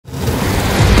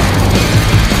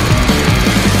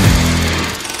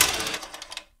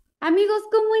Amigos,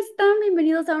 ¿cómo están?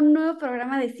 Bienvenidos a un nuevo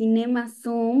programa de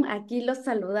CinemaZoom. Aquí los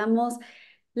saludamos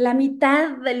la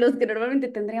mitad de los que normalmente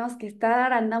tendríamos que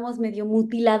estar. Andamos medio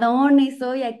mutiladones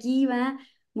hoy aquí, va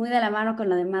muy de la mano con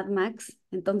lo de Mad Max.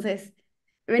 Entonces,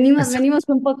 venimos, Es venimos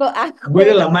un poco a muy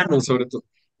de juego. la mano, sobre todo.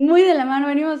 Muy de la mano,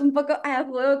 venimos un poco a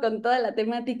juego con toda la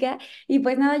temática. Y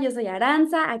pues nada, yo soy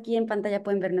Aranza. Aquí en pantalla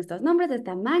pueden ver nuestros nombres.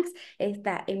 Está Max,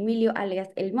 está Emilio alias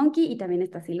el Monkey y también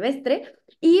está Silvestre.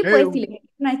 Y pues si le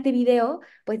gustan a este video,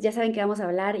 pues ya saben que vamos a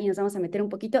hablar y nos vamos a meter un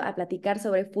poquito a platicar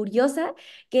sobre Furiosa,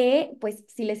 que pues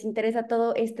si les interesa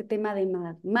todo este tema de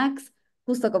Mad Max,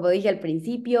 justo como dije al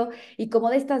principio, y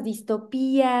como de estas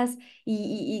distopías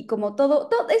y como todo,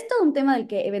 es todo un tema del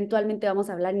que eventualmente vamos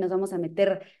a hablar y nos vamos a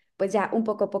meter pues ya un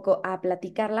poco a poco a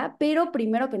platicarla, pero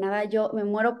primero que nada yo me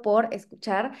muero por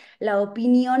escuchar la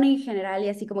opinión en general y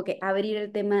así como que abrir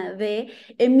el tema de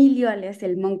Emilio alias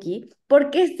el Monkey,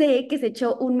 porque sé que se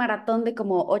echó un maratón de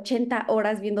como 80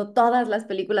 horas viendo todas las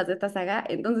películas de esta saga,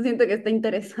 entonces siento que está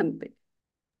interesante.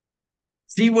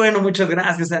 Sí, bueno, muchas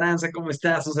gracias, Aranza. ¿Cómo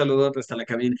estás? Un saludote hasta la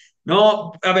cabina.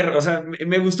 No, a ver, o sea,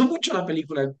 me gustó mucho la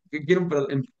película. Quiero,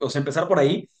 o sea, empezar por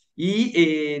ahí.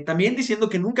 Y también diciendo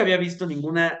que nunca había visto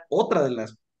ninguna otra de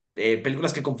las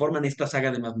películas que conforman esta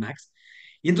saga de Mad Max.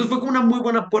 Y entonces fue como una muy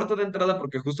buena puerta de entrada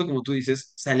porque justo como tú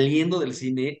dices, saliendo del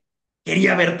cine,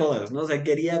 quería ver todas, ¿no? O sea,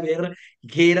 quería ver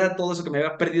qué era todo eso que me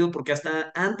había perdido porque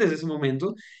hasta antes de ese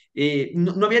momento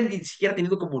no había ni siquiera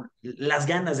tenido como las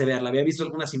ganas de verla, había visto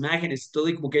algunas imágenes y todo,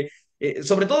 y como que,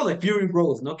 sobre todo de Fury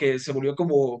Road, ¿no? Que se volvió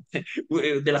como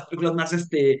de las películas más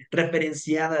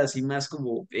referenciadas y más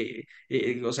como,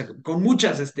 o sea, con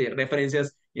muchas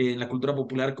referencias en la cultura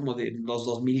popular como de los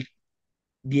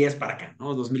 2010 para acá,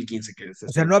 ¿no? 2015, que es O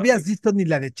sea, ¿no la habías película. visto ni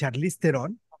la de Charlize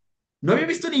Theron? No había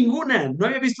visto ninguna, no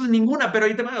había visto ninguna, pero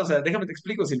ahorita, o sea, déjame te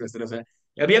explico, Silvestre, o sea,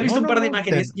 había No, visto un no, par de no,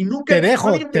 imágenes y te nunca, no dejo,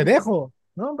 había te entendido. dejo.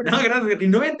 No, hombre. No, gracias. Y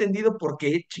no había entendido por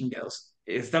qué chingados.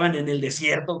 Estaban en el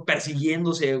desierto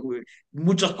persiguiéndose, güey,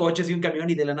 muchos coches y un camión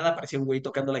y de la nada aparecía un güey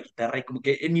tocando la guitarra y como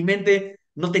que en mi mente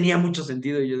no tenía mucho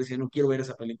sentido y yo decía, no quiero ver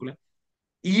esa película.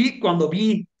 Y cuando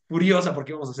vi Furiosa,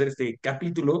 porque íbamos a hacer este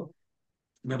capítulo,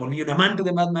 me volví un amante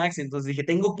de Mad Max, entonces dije,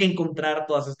 tengo que encontrar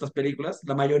todas estas películas.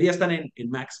 La mayoría están en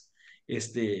Max.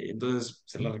 Entonces,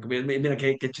 se las recomiendo. Mira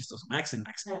qué chistoso, Max en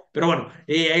Max. Pero bueno,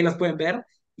 ahí las pueden ver.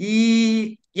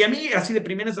 Y a mí, así de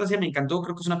primera instancia, me encantó.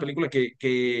 Creo que es una película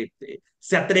que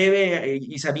se atreve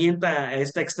y se avienta a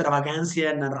esta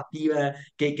extravagancia narrativa,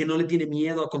 que no le tiene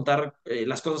miedo a contar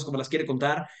las cosas como las quiere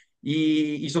contar.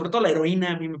 Y sobre todo la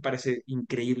heroína a mí me parece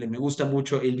increíble. Me gusta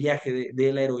mucho el viaje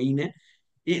de la heroína.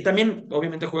 Y también,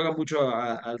 obviamente, juega mucho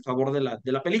al favor de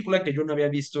la película, que yo no había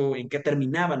visto en qué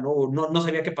terminaba, ¿no? No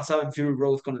sabía qué pasaba en Fury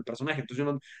Road con el personaje, entonces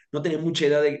yo no tenía mucha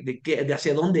idea de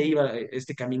hacia dónde iba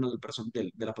este camino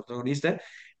de la protagonista,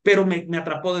 pero me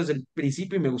atrapó desde el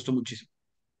principio y me gustó muchísimo.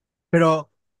 Pero,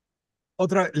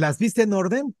 ¿las viste en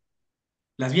orden?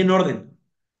 Las vi en orden,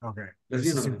 Ok, las vi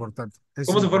eso en es orden. importante, eso es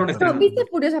 ¿Cómo se fueron importante. Pero estrenando? viste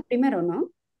Furiosa primero,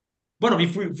 ¿no? Bueno, vi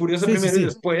Furiosa Sí, sí, primero y sí.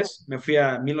 después me fui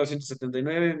a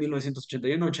 1979,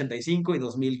 1981, 85 y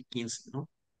 2015, ¿no?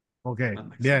 Ok, Mad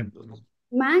Max. bien.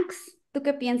 Max, ¿tú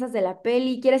qué piensas de la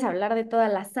peli? ¿Quieres hablar de toda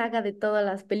la saga, de todas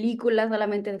las películas,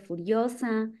 solamente de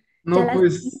Furiosa? ¿Ya No, las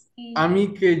pues viste? a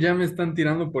mí que ya me están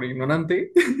tirando por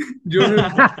ignorante, yo no,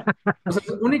 o sea,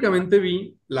 únicamente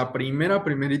vi la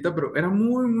primerita, pero era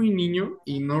muy, muy niño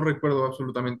y no recuerdo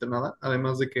absolutamente nada,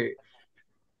 además de que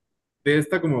de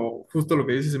esta como, justo lo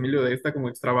que dices Emilio, de esta como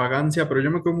extravagancia, pero yo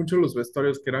me acuerdo mucho de los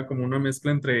vestuarios, que era como una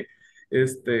mezcla entre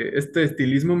este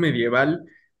estilismo medieval,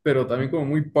 pero también como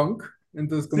muy punk,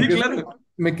 entonces como Sí, que eso claro.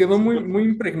 me quedó muy, muy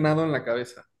impregnado en la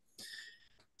cabeza.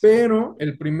 Pero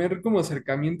el primer como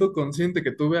acercamiento consciente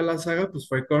que tuve a la saga, pues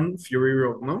fue con Fury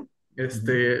Road, ¿no?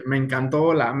 Ujú. Me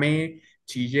encantó, la amé,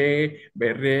 chillé,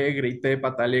 berré, grité,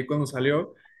 pataleé cuando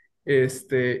salió.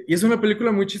 Y es una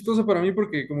película muy chistosa para mí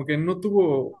porque como que no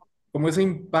tuvo como ese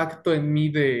impacto en mí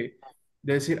de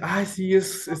decir, ay, sí,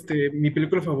 es mi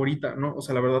película favorita, ¿no? O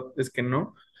sea, la verdad es que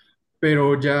no.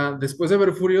 Pero ya después de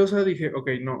ver Furiosa dije, ok,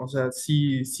 no, o sea,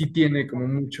 sí, sí tiene como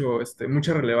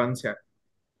mucha relevancia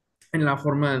en la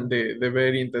forma de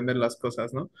ver y entender las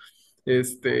cosas, ¿no?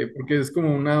 Porque es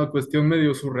como una cuestión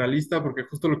medio surrealista, porque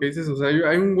justo lo que dices, o sea,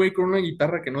 hay un güey con una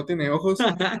guitarra que no tiene ojos,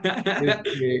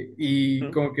 y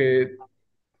como que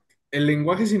el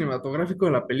lenguaje cinematográfico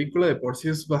de la película de por sí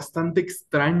es bastante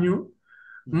extraño,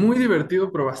 muy Ujú.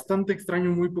 divertido, pero bastante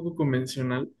extraño, muy poco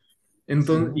convencional.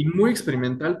 Entonces, Sí. y muy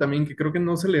experimental también, que creo que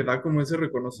no se le da como ese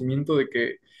reconocimiento de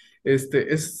que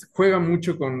juega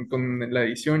mucho con la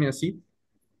edición y así.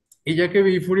 Y ya que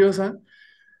vi Furiosa,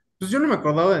 pues yo no me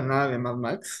acordaba de nada de Mad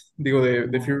Max, digo, de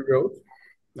No. Fury Road.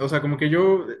 O sea, como que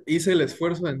yo hice el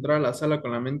esfuerzo de entrar a la sala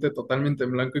con la mente totalmente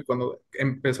en blanco y cuando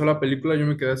empezó la película yo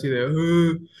me quedé así de...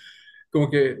 "Ugh". Como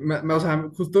que, o sea,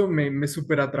 justo me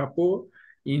súper atrapó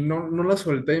y no la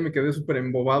solté y me quedé súper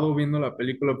embobado viendo la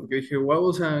película porque dije, wow,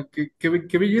 o sea,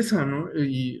 qué belleza, ¿no?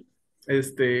 Y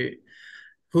este,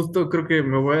 justo creo que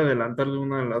me voy a adelantar de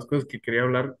una de las cosas que quería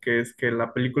hablar, que es que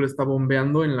la película está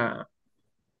bombeando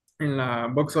en la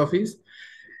box office.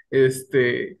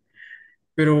 Este,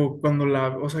 pero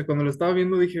o sea, cuando la estaba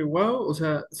viendo dije, wow, o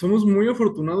sea, somos muy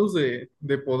afortunados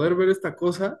de poder ver esta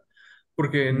cosa,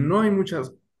 porque Mm. no hay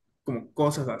muchas como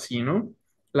cosas así, ¿no?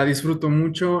 La disfruto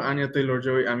mucho, Anya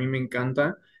Taylor-Joy a mí me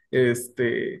encanta,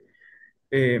 este,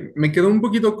 me quedó un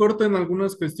poquito corto en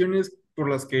algunas cuestiones por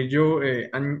las que yo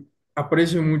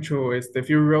aprecio mucho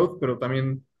Fury Road, pero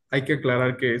también hay que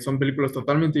aclarar que son películas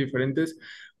totalmente diferentes,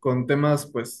 con temas,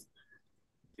 pues,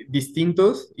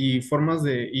 distintos y formas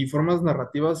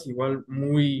narrativas igual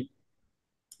muy,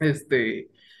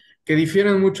 este, que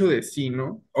difieren mucho de sí,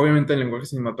 ¿no? Obviamente el lenguaje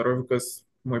cinematográfico es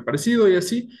muy parecido y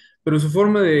así, pero su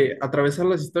forma de atravesar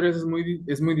las historias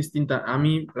es muy distinta. A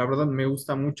mí, la verdad, me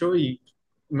gusta mucho y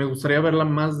me gustaría verla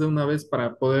más de una vez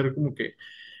para poder como que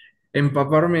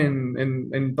empaparme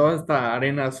en toda esta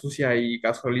arena sucia y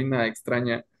gasolina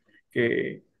extraña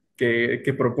que,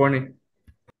 que propone.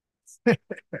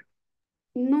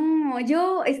 No,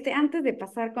 yo, antes de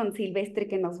pasar con Silvestre,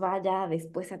 que nos vaya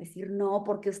después a decir no,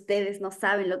 porque ustedes no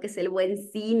saben lo que es el buen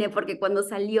cine, porque cuando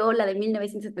salió la de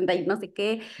 1970 y no sé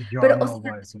qué, Yo pero, o no sea,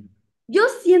 voy a decir. yo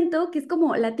siento que es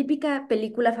como la típica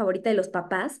película favorita de los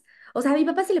papás. O sea, a mi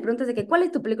papá si le preguntas de que, ¿cuál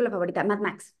es tu película favorita? Mad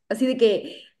Max. Así de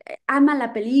que ama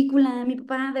la película. Mi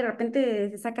papá de repente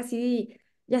se saca así,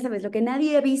 ya sabes, lo que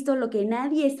nadie ha visto, lo que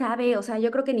nadie sabe. O sea,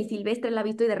 yo creo que ni Silvestre la ha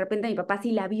visto y de repente mi papá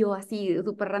sí la vio así,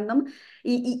 súper random.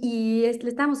 Le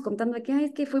estábamos contando de que, "Ay,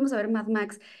 es que fuimos a ver Mad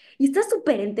Max. Y está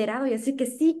súper enterado y así que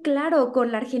sí, claro,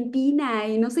 con la Argentina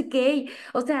y no sé qué.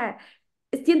 O sea,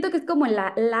 siento que es como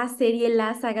la serie,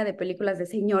 la saga de películas de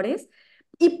señores.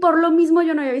 Y por lo mismo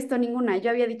yo no había visto ninguna.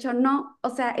 Yo había dicho, no, o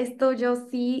sea, esto yo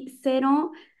sí,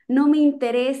 cero, no me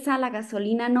interesa la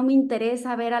gasolina, no me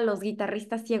interesa ver a los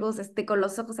guitarristas ciegos con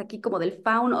los ojos aquí como del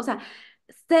fauno, o sea,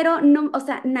 cero, no, o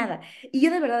sea, nada. Y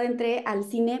yo de verdad entré al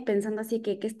cine pensando así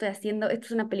que, ¿qué estoy haciendo? Esto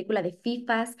es una película de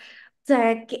FIFAs. O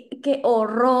sea, qué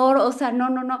horror, o sea, no,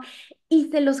 no, no. Y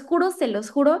se los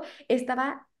juro,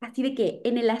 estaba así de que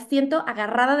en el asiento,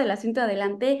 agarrada del asiento de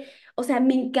adelante, o sea,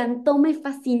 me encantó, me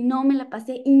fascinó, me la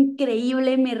pasé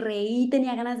increíble, me reí,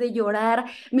 tenía ganas de llorar,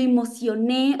 me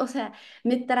emocioné, o sea,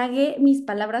 me tragué mis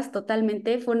palabras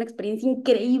totalmente, fue una experiencia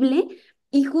increíble.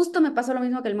 Y justo me pasó lo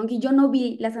mismo que el Monkey, yo no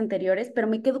vi las anteriores, pero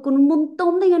me quedo con un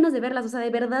montón de ganas de verlas, o sea, de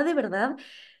verdad,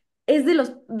 es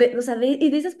o sea, de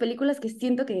esas películas que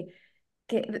siento que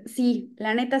sí,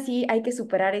 la neta sí hay que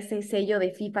superar ese sello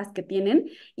de FIFAs que tienen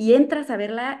y entras a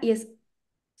verla y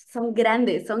son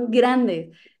grandes, son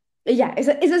grandes. Y ya,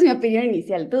 esa es mi opinión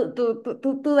inicial.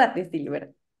 Tú date,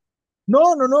 Silver.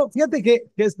 No, no, no. Fíjate que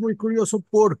es muy curioso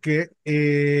porque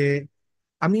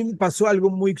a mí me pasó algo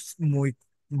muy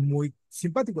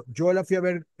simpático. Yo la fui a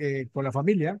ver con la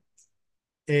familia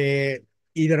eh,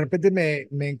 y de repente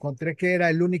me encontré que era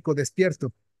el único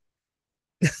despierto.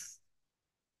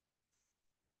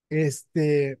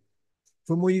 Este,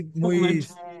 fue No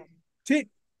manches. sí,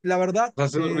 la verdad, O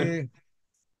sea,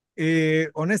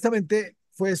 honestamente,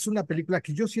 es una película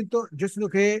que yo siento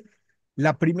que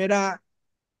la primera,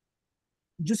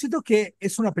 yo siento que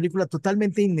es una película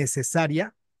totalmente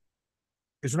innecesaria,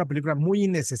 es una película muy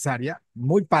innecesaria,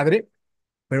 muy padre,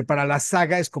 pero para la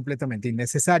saga es completamente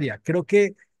innecesaria. Creo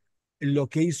que lo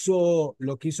que hizo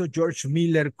George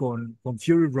Miller con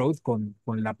Fury Road, con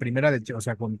la primera de, o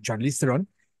sea, con Charlize Theron,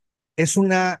 es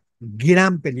una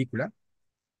gran película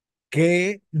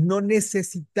que no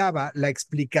necesitaba la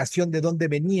explicación de dónde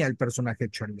venía el personaje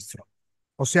de Charlize Theron.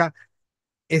 O sea,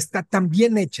 está tan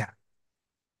bien hecha,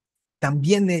 tan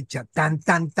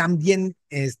bien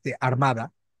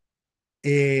armada,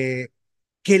 eh,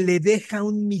 que le deja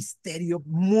un misterio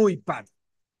muy padre,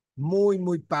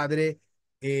 muy padre.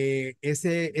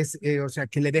 O sea,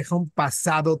 que le deja un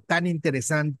pasado tan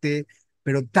interesante,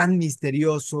 pero tan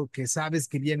misterioso, que sabes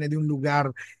que viene de un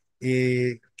lugar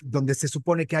donde se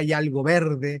supone que hay algo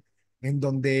verde, en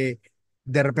donde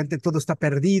de repente todo está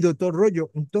perdido, todo el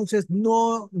rollo. Entonces,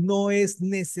 no es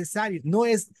necesario,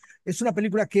 es una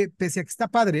película que, pese a que está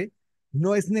padre,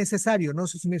 no es necesario, no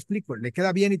sé si me explico, le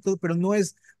queda bien y todo, pero no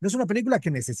es una película que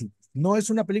necesites, no es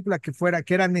una película que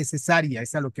era necesaria,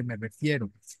 es a lo que me refiero.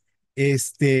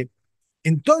 Este,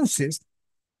 entonces,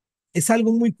 es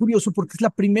algo muy curioso porque es la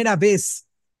primera vez.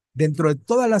 dentro de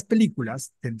todas las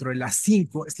películas, dentro de las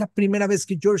 5, es la primera vez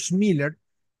que George Miller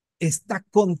está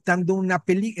contando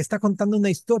una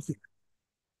historia.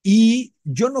 Y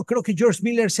yo no creo que George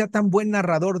Miller sea tan buen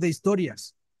narrador de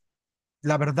historias,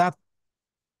 la verdad.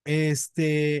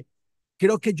 Este,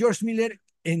 creo que George Miller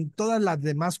en todas las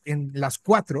demás, en las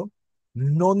 4,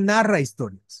 no narra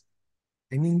historias.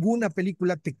 En ninguna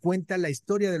película te cuenta la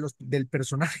historia del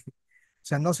personaje. O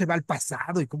sea, no se va al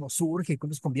pasado y cómo surge y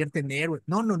cómo se convierte en héroe.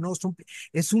 No, no, no.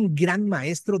 Es un gran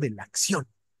maestro de la acción.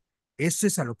 Eso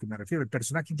es a lo que me refiero. El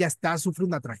personaje ya está, sufre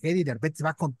una tragedia y de repente se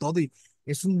va con todo y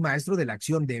es un maestro de la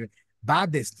acción. Va,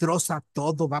 destroza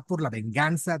todo, va por la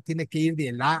venganza, tiene que ir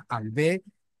del A al B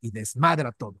y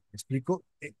desmadra todo. ¿Me explico?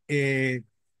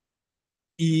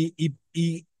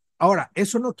 Y ahora,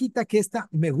 eso no quita que esta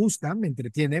me gusta, me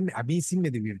entretiene, a mí sí me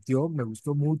divirtió, me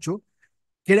gustó mucho.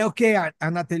 Creo que a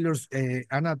Anya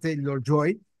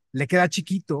Taylor-Joy le queda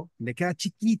chiquito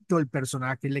el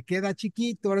personaje, le queda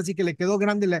chiquito, ahora sí que le quedó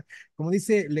grande, como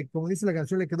dice la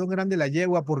canción, le quedó grande la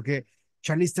yegua porque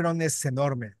Charlize Theron es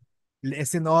enorme,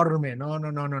 no,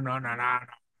 no, no, no, no, no, no.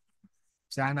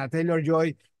 O sea, Anya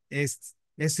Taylor-Joy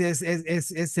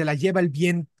se la lleva el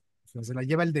viento, o sea, se la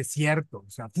lleva el desierto, o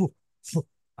sea,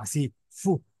 así,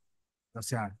 o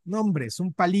sea, no, hombre, es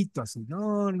un palito así.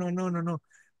 No, no, no, no, no.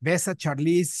 Ves a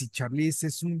Charlize y Charlize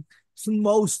es un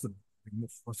monstruo.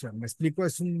 O sea, me explico,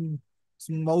 es un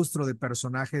monstruo de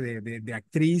personaje de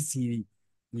actriz y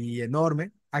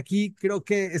enorme. Aquí creo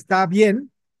que está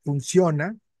bien,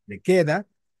 funciona, le queda.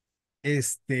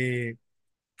 Este,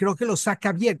 creo que lo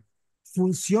saca bien,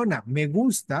 funciona, me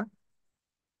gusta,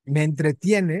 me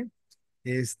entretiene.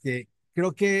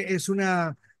 Creo que es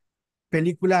una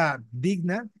película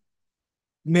digna.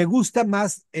 Me gusta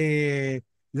más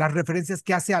las referencias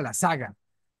que hace a la saga.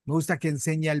 Me gusta que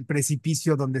enseña el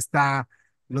precipicio donde está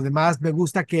lo demás. Me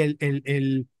gusta que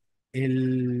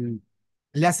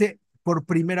le hace, por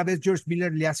primera vez, George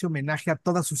Miller le hace homenaje a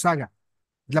toda su saga.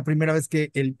 Es la primera vez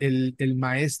que el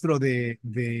maestro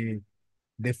de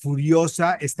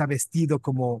Furiosa está vestido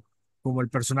como el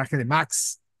personaje de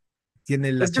Max.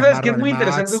 Tiene la Es que sabes que chamarra de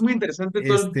es Max. muy interesante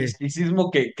todo el Este, misticismo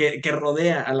que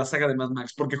rodea a la saga de Mad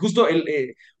Max, porque justo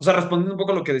o sea, respondiendo un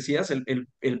poco a lo que decías,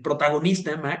 el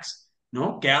protagonista, Max,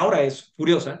 ¿no? Que ahora es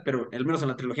Furiosa, pero al menos en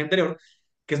la trilogía anterior,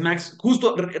 que es Max,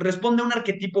 justo responde a un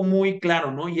arquetipo muy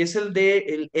claro, ¿no? Y es el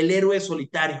de el héroe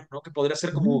solitario, ¿no? Que podría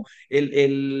ser como ujú,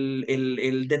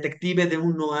 el detective de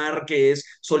un noir que es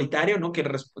solitario, ¿no? Que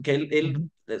él ujú,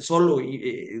 solo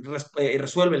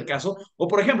resuelve el caso. O,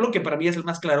 por ejemplo, que para mí es el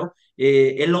más claro,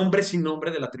 El hombre sin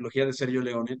nombre de la trilogía de Sergio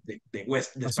Leone, de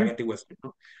así. Spaghetti Western,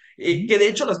 ¿no? Ujú, Que de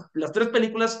hecho las tres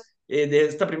películas de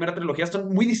esta primera trilogía son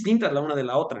muy distintas la una de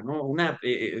la otra, ¿no? Una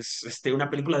es una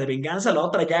película de venganza, la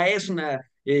otra ya es una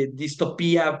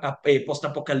distopía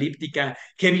postapocalíptica,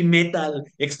 heavy metal,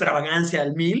 extravagancia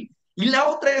al mil. Y la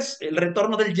otra es El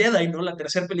retorno del Jedi, ¿no? La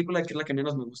tercera película, que es la que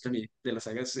menos me gusta a mí de la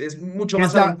saga. Es mucho que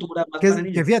más es la, aventura, más que, para es,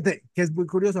 que niños. fíjate, que es muy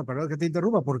curioso, perdón que te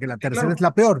interrumpa, porque la Sí, tercera claro. es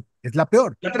la peor.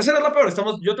 La tercera es la peor,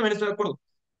 yo también estoy de acuerdo.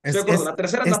 Estoy de Es, acuerdo, es, la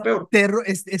tercera es la es, peor.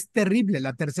 es terrible.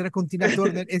 La tercera con Tina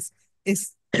Turner es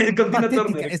Con Tina patética,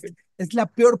 Turner. es la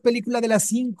peor película de las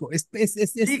 5, es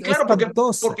Sí, claro, espantosa.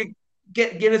 porque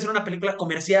quiere ser una película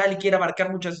comercial y quiere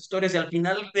abarcar muchas historias y al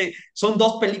final son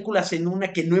dos películas en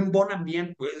una que no embonan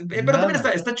bien, pues, pero también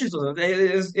Nada. está chistoso,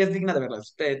 es digna de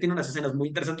verlas, tiene unas escenas muy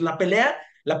interesantes. La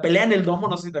pelea en el domo,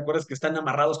 no sé si te acuerdas que están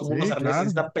amarrados como unos Sí, arneses y claro.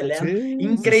 están peleando,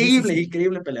 Sí, sí, sí, sí, increíble, sí.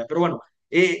 increíble pelea, pero bueno,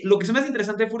 lo que se me hace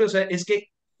interesante de Furiosa es que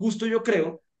justo yo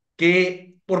creo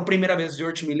que por primera vez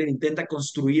George Miller intenta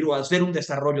construir o hacer un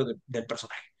desarrollo del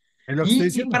personaje. Es lo que estoy Y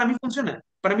diciendo. para mí funciona,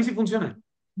 para mí sí funciona.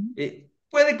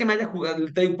 Puede que me haya jugado,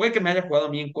 puede que me haya jugado a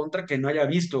mí en contra, que no haya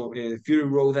visto Fury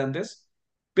Road antes,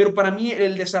 pero para mí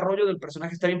el desarrollo del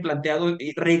personaje está bien planteado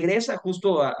y regresa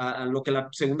justo a lo que la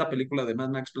segunda película de Mad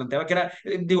Max planteaba, que era,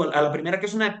 digo, a la primera, que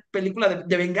es una película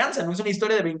de venganza, no es una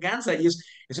historia de venganza, y es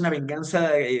una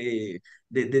venganza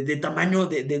de tamaño,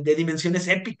 de dimensiones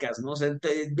épicas, ¿no? O sea,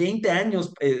 20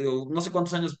 años, o no sé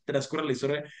cuántos años transcurre la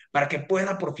historia para que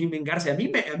pueda por fin vengarse. A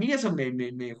mí eso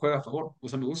me juega a favor, o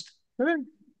sea, me gusta. Está bien.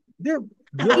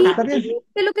 Está Y bien.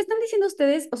 de lo que están diciendo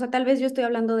ustedes, o sea, tal vez yo estoy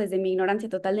hablando desde mi ignorancia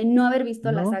total de no haber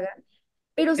visto la No. saga,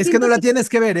 pero Es que no siento la que, tienes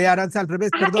que ver, Aranza, al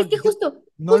revés, ajá, es perdón. que justo,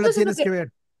 No justo la eso es lo tienes que que,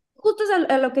 ver. justo es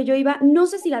a lo que yo iba. No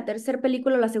sé si la tercera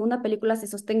película o la segunda película se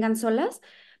sostengan solas,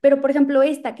 pero por ejemplo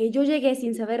esta, que yo llegué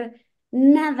sin saber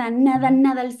nada, nada, Ujú.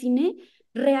 nada al cine,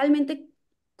 realmente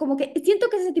como que siento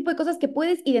que es ese tipo de cosas que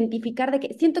puedes identificar de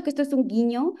que siento que esto es un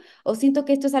guiño o siento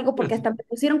que esto es algo porque hasta me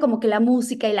pusieron como que la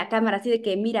música y la cámara así de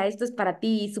que mira, esto es para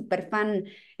ti, súper fan,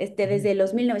 Ujú. desde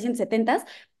los 1970s,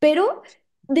 pero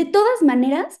de todas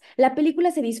maneras, la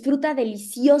película se disfruta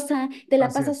deliciosa, te la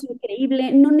Así pasas es.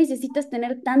 increíble, no necesitas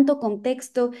tener tanto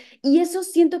contexto y eso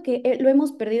siento que lo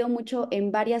hemos perdido mucho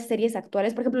en varias series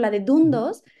actuales. Por ejemplo, la de Dune Ujú.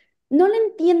 2, no le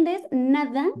entiendes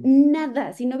nada,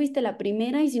 nada, si no viste la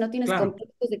primera y si no tienes Claro.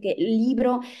 contextos de que el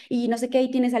libro y no sé qué,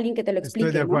 ahí tienes a alguien que te lo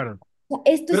Estoy de explique, ¿no? acuerdo. O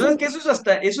sea, esto es ¿Verdad un... que eso es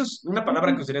eso es una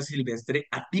palabra que usaría Silvestre,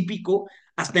 atípico,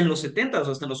 hasta en los 70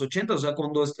 o hasta en los 80, o sea,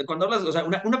 cuando hablas, o sea,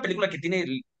 una película que tiene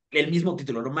el mismo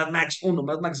título, ¿no? Mad Max 1,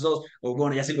 Mad Max 2, o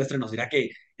bueno, ya Silvestre nos dirá que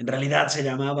en realidad se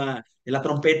llamaba la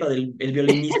trompeta del el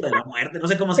violinista de la muerte, no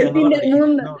sé cómo se El llamaba fin la del original,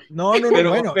 mundo. No, no, no, no.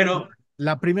 Bueno, pero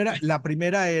la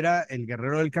primera era El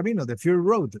Guerrero del Camino, de Fury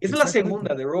Road, es la exactamente.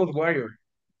 segunda de Road Warrior.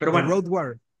 Pero The bueno, Road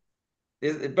Warrior.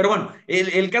 Pero bueno,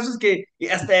 el caso es que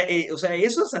hasta, o sea,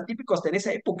 eso es atípico hasta en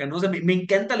esa época, ¿no? O sea, me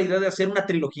encanta la idea de hacer una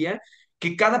trilogía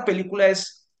que cada película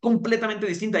es completamente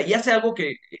distinta y hace algo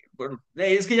que, bueno,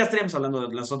 es que ya estaríamos hablando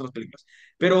de las otras películas,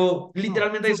 pero No,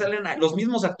 literalmente ahí salen los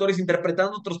mismos actores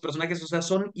interpretando otros personajes, o sea,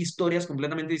 son historias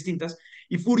completamente distintas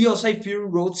y Furiosa y Fury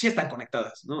Road sí están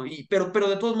conectadas, ¿no? Pero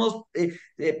de todos modos,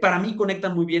 para mí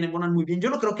conectan muy bien, embonan muy bien.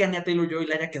 Yo no creo que a Anya Taylor-Joy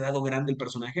le haya quedado grande el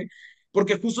personaje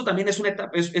porque justo también es una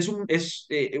etapa,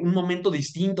 un momento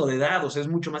distinto de edad, o sea, es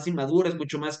mucho más inmaduro, es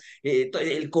mucho más,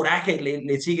 el coraje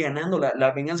le sigue ganando,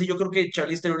 la venganza, y yo creo que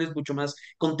Charlize Theron es mucho más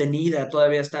contenida,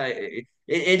 todavía está,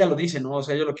 ella lo dice, ¿no? O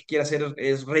sea, ella lo que quiere hacer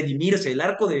es redimirse, el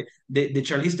arco de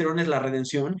Charlize Theron es la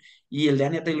redención, y el de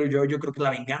Anya Taylor-Joy yo creo que es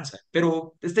la venganza,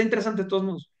 pero está interesante de todos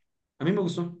modos, a mí me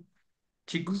gustó,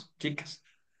 chicos, chicas.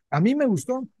 a mí me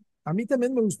gustó. A mí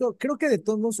también me gustó. Creo que de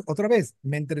todos modos, otra vez,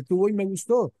 me entretuvo y me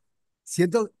gustó.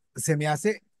 Siento, se me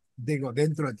hace, digo,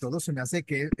 dentro de todo, se me hace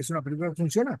que es una película que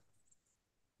funciona.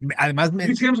 Además,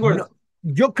 Chris Hemsworth, no,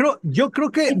 yo creo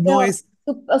que El no peor, es,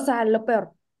 o sea, lo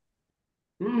peor.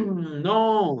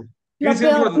 no, Lo Chris peor,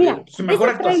 Hemsworth, mira, su ves mejor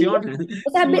el tráiler, actuación, o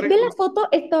sea, su ve, mejor ve la actuación. foto,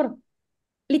 es Thor.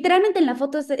 Literalmente en la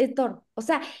foto es Thor. O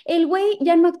sea, el güey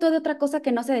ya no actuó de otra cosa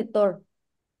que no sea de Thor.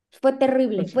 Fue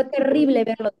terrible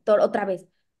verlo Thor otra vez.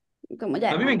 Como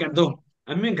ya A mí me no. encantó,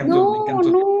 a mí me encantó, me No, encantó.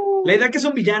 La no. idea que es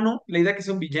un villano, la idea que es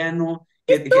un villano,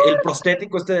 Es que el Thor,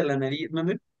 prostético este de la nariz,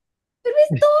 ¿mande? pero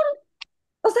es Thor.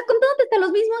 O sea, contándote hasta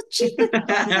los mismos chistes.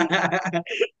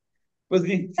 Pues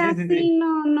sí, sí, sí, Así, sí.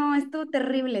 no, no, estuvo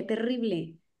terrible,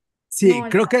 terrible. sí, No,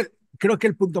 creo que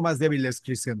el punto más débil es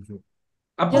Chris Hemsworth.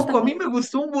 ¿A yo poco? A mí también. me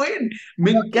gustó un buen,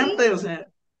 me ¿Por qué? encanta, o sea,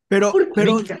 Pero, ¿Por me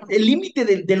pero, qué? encanta. El límite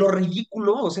de lo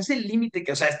ridículo, o sea, es el límite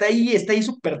que, o sea, está ahí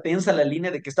súper tensa la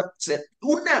línea de que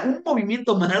un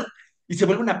movimiento más y se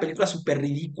vuelve una película súper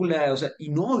ridícula, o sea, y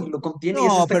no, y lo contiene y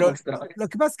es no, esta como pero extravagante. lo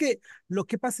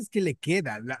que pasa es que le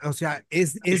queda, o sea,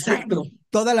 Exacto.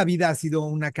 toda la vida ha sido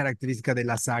una característica de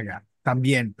la saga,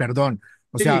 también, perdón.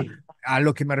 O sea, Sí. a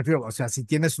lo que me refiero, o sea, si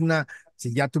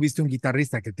ya tuviste un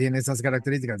guitarrista que tiene esas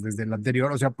características desde el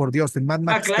anterior, o sea, por Dios, en Mad Ah,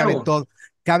 Max claro,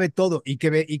 cabe todo, y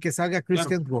que salga Chris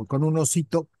claro, Hemsworth con un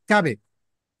osito, cabe.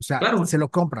 O sea, claro. se lo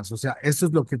compras. O sea, eso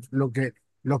es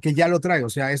lo que ya lo trae. O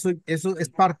sea, eso es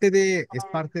parte de,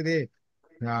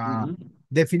 ah, Ujú.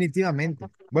 definitivamente.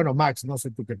 Bueno, Max, no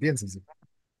sé tú qué piensas.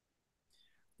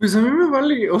 Pues a mí me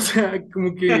vale, o sea,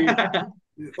 como que,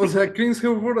 o sea, Chris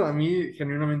Hemsworth a mí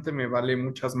genuinamente me vale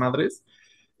muchas madres.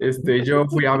 Yo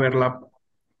fui a verla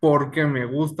porque me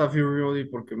gusta Fury Road y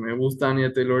porque me gusta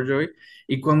Anya Taylor-Joy.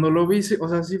 Y cuando lo vi, o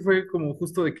sea, sí fue como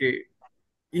justo de que,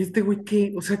 ¿y este güey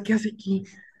qué? O sea, ¿qué hace aquí?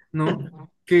 ¿No?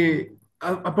 Que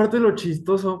aparte de lo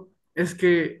chistoso es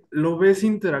que lo ves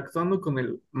interactuando con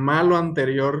el malo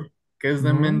anterior, que es Ujú.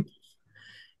 demente,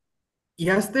 y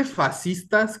a este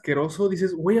fascista asqueroso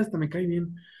dices, güey, hasta me cae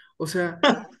bien. O sea,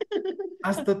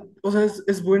 o sea,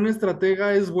 es buena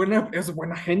estratega, es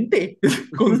buena gente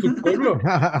con su pueblo.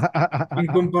 En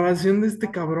comparación de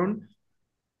este cabrón,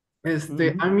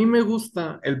 Ujú. a mí me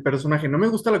gusta el personaje, no me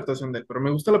gusta la actuación de él, pero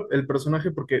me gusta el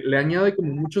personaje porque le añade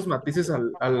como muchos matices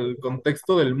al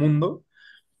contexto del mundo.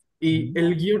 Y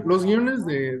los guiones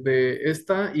de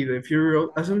esta y de Fury Road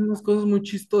hacen unas cosas muy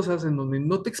chistosas en donde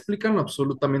no te explican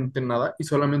absolutamente nada y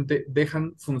solamente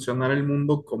dejan funcionar el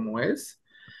mundo como es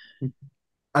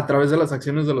a través de las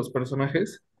acciones de los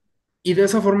personajes y de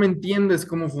esa forma entiendes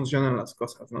cómo funcionan las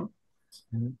cosas, ¿no?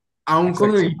 Aún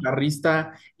con el Exacto.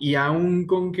 guitarrista y aún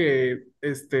con que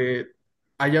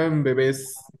hayan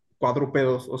bebés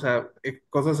cuadrúpedos, o sea,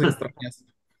 cosas extrañas,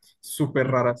 súper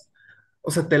raras.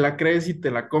 O sea, te la crees y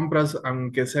te la compras,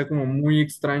 aunque sea como muy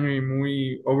extraño y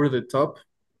muy over the top.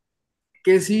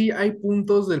 Que sí hay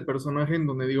puntos del personaje en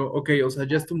donde digo, ok, o sea,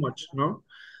 ya es too much, ¿no?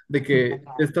 De que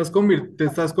te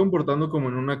estás comportando como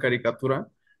en una caricatura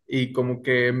y como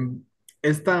que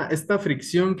esta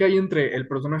fricción que hay entre el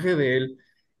personaje de él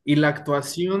Y la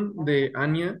actuación de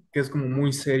Anya, que es como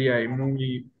muy seria y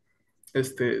muy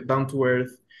down to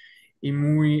earth y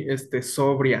muy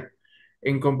sobria,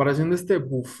 en comparación de este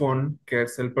bufón que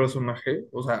es el personaje,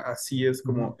 o sea, así es Ujú.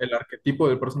 como el arquetipo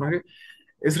del personaje,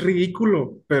 es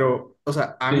ridículo, pero, o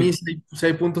sea, a mí Sí, sí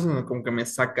hay puntos en los como que me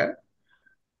saca,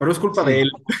 pero es culpa de sí.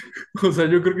 él. O sea,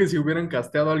 yo creo que si hubieran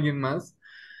casteado a alguien más,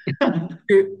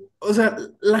 que, o sea,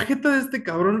 la jeta de este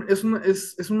cabrón es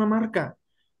una marca.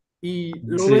 Y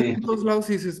lo ves Sí, en todos lados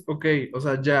y dices, ok, o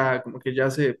sea, ya, como que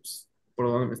ya sé pues, por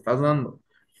dónde me estás dando.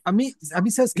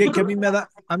 ¿Sabes qué? yo Que creo,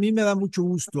 a mí me da mucho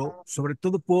gusto, sobre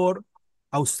todo por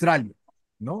Australia,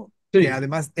 ¿no? Que sí,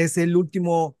 además es el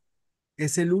último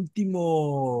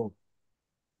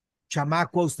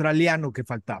chamaco australiano que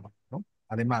faltaba, ¿no?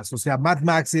 Además, o sea, Mad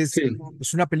Max sí.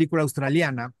 es una película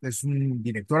australiana, es un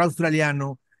director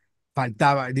australiano,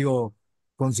 faltaba, digo,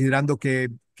 considerando que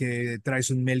traes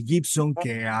un Mel Gibson,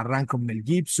 que arranca un Mel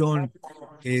Gibson,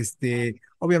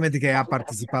 obviamente que ha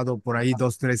participado por ahí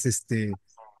dos, tres,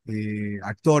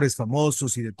 actores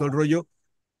famosos y de todo el rollo.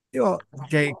 Digo,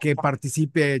 que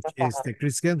participe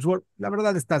Chris Hemsworth, la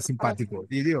verdad está simpático.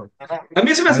 Y digo, A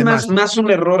mí se me hace más, además, más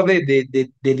un error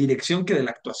de dirección que de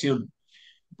la actuación.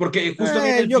 Porque justo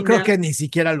viene el yo creo final. que ni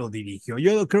siquiera lo dirigió.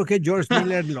 Yo creo que George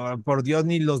Miller, por Dios,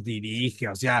 ni los dirige.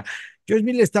 O sea, George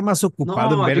Miller está más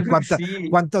ocupado en No, yo ver creo que sí.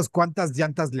 cuántas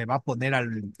llantas le va a poner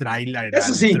al tráiler,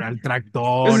 Eso sí, al eso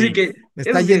tractor sí y que, está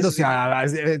eso sí, eso yéndose sí.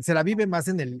 se la vive más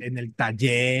en el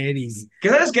taller y Que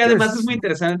sabes que además es George, muy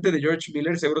interesante de George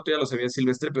Miller, seguro tú ya lo sabías,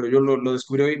 Silvestre, pero yo lo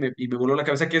descubrí hoy y me voló la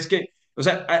cabeza, que es que, o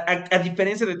sea, a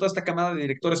diferencia de toda esta camada de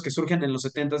directores que surgen en los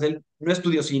 70, él no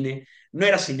estudió cine, no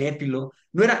era cinéfilo,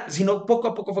 no era, sino poco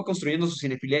a poco fue construyendo su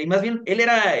cinefilia, y más bien, él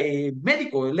era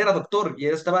médico, él era doctor, y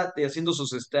él estaba haciendo sus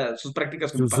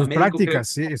prácticas como sus paramédico, creo, prácticas,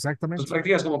 sí, sus exactamente.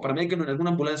 prácticas como paramédico en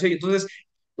alguna ambulancia, y entonces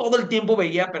todo el tiempo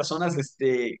veía personas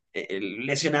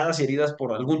lesionadas y heridas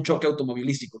por algún choque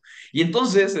automovilístico. Y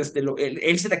entonces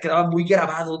él se le quedaba muy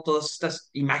grabado todas estas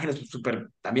imágenes súper,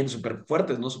 también súper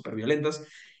fuertes, ¿no? Súper violentas.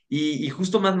 Y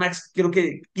justo Mad Max creo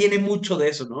que tiene mucho de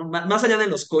eso, ¿no? Más allá de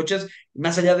los coches,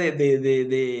 más allá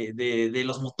de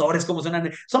los motores, cómo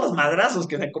suenan, son los madrazos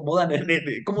que se acomodan,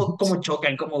 cómo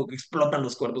chocan, cómo explotan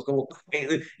los cuerpos,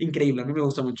 increíble, a mí me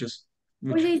gusta mucho eso.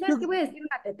 Mucho. Oye, ¿y sabes Yo, qué? Voy a decir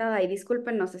una tetada y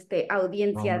discúlpenos,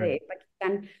 audiencia hombre, de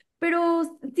Pakistán, pero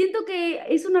siento que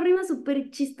es una rima súper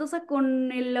chistosa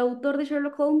con el autor de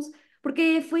Sherlock Holmes,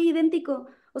 porque fue idéntico.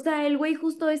 O sea, el güey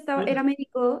justo era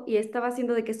médico y estaba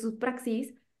haciendo de que sus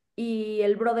praxis y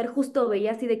el brother justo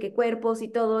veía así de que cuerpos y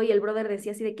todo y el brother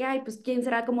decía así de que, ay, pues quién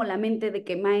será como la mente de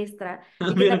que maestra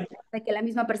y qué tal Mira, de que la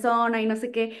misma persona y no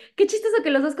sé qué. Qué chistoso que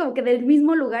los dos como que del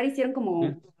mismo lugar hicieron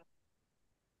como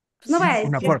pues no voy sí, a sí,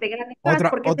 una decir forma, grandes cosas otra,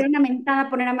 porque otra, sería una mentada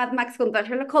poner a Mad Max contra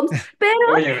Sherlock Holmes, pero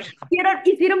oye,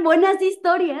 hicieron buenas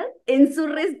historias en su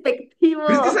respectivo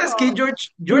pero es que, ¿sabes qué? George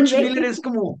nivel. Miller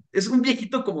es un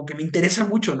viejito como que me interesa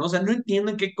mucho, ¿no? O sea, no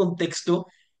entiendo en qué contexto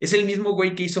es el mismo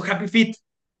güey que hizo Happy Feet.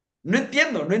 No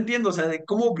entiendo, o sea, de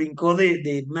cómo brincó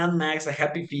de Mad Max a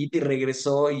Happy Feet y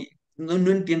regresó y no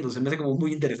entiendo, se me hace como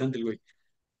muy interesante el güey.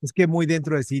 es que muy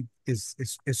dentro de sí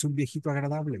es un viejito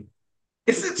agradable.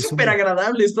 Es Es un súper viejito.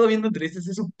 agradable, he estado viendo entrevistas,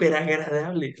 es súper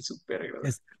agradable, súper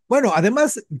agradable. Bueno,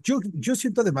 además, yo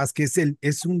siento además que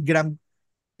es un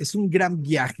gran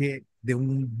viaje de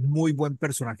un muy buen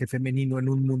personaje femenino en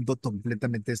un mundo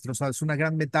completamente destrozado. Es una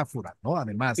gran metáfora, ¿no?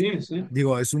 Además, Sí, sí.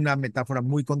 digo, es una metáfora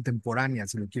muy contemporánea,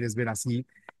 si lo quieres ver así,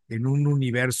 en un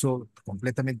universo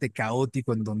completamente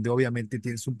caótico, en donde obviamente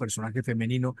tienes un personaje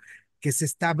femenino que se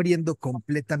está abriendo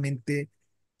completamente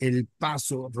el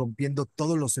paso, rompiendo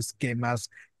todos los esquemas,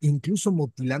 incluso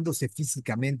mutilándose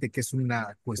físicamente, que es una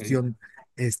Sí. cuestión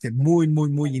muy, muy,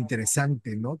 muy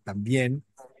interesante, ¿no? También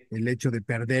el hecho de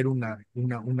perder o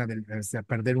sea,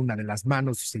 perder una de las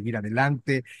manos y seguir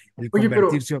adelante, el Oye, pero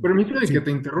convertirse, permíteme que sí,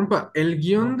 te interrumpa. El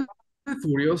guión ¿no? de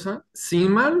Furiosa, si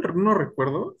mal no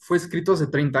recuerdo, fue escrito hace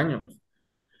 30 años.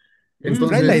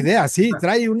 Trae la Entonces, idea, sí,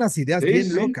 trae unas ideas Sí, bien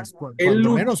sí. locas, él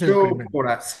cuando menos el luchó primero. por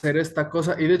hacer esta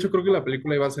cosa, y de hecho creo que la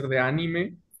película iba a ser de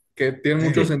anime, que tiene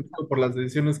mucho Sí, sentido por las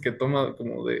decisiones que toma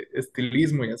como de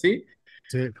estilismo y así,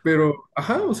 sí. pero,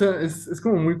 ajá, o sea, es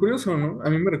como muy curioso, ¿no? A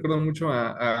mí me recuerda mucho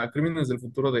a Crímenes del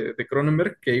Futuro de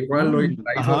Cronenberg, que igual hoy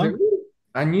la hizo hace Ajá.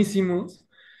 añísimos,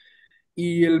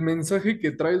 y el mensaje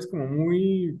que trae es como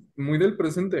muy, muy del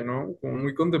presente, ¿no? Como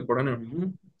muy contemporáneo.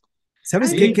 Ujú.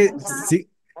 ¿Sabes ¿Sabes qué? qué Sí. Que pasa? sí,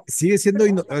 sigue siendo,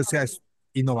 o sea, es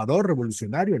innovador,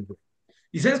 revolucionario el güey.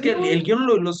 Y sabes que el No, guión,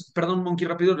 perdón, Monkey,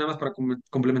 rápido, nada más para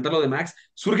complementar lo de Max,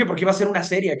 surge porque iba a ser una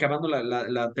serie acabando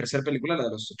la tercera película, la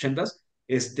de los 80,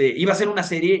 iba a ser una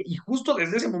serie y justo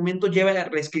desde ese momento lleva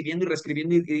reescribiendo y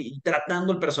reescribiendo y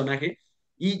tratando el personaje.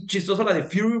 Y chistoso la de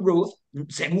Fury Road,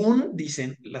 según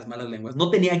dicen las malas lenguas,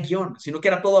 no tenía guión, sino que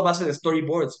era todo a base de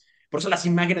storyboards. Por eso las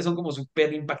imágenes son como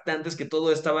súper impactantes, que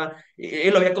todo estaba,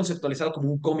 él lo había conceptualizado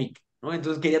como un cómic, ¿no?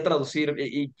 Entonces quería traducir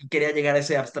y quería llegar a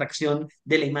esa abstracción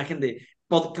de la imagen de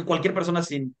que cualquier persona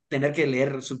sin tener que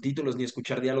leer subtítulos ni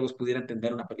escuchar diálogos pudiera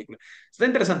entender una película. Está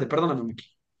interesante, perdóname, Miki.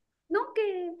 No,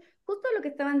 que justo lo que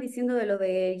estaban diciendo de lo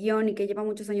de guión y que lleva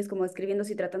muchos años como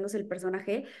escribiéndose y tratándose el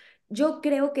personaje, yo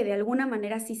creo que de alguna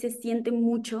manera sí se siente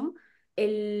mucho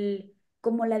el,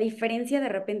 como la diferencia de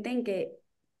repente en que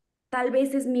tal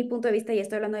vez es mi punto de vista y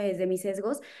estoy hablando desde mis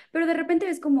sesgos, pero de repente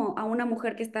ves como a una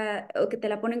mujer que está, o que te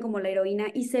la ponen como la heroína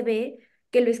y se ve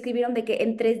que lo escribieron de que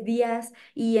en 3 días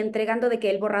y entregando de que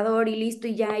el borrador y listo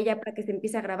y ya ella para que se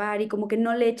empiece a grabar y como que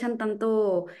no le echan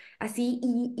tanto así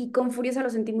y con Furiosa lo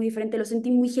sentí muy diferente, lo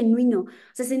sentí muy genuino, o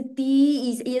sea,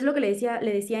 sentí y es lo que le decía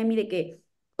a Emi de que,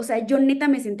 o sea, yo neta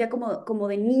me sentía como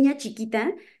de niña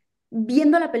chiquita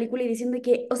viendo la película y diciendo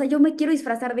que, o sea, yo me quiero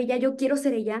disfrazar de ella, yo quiero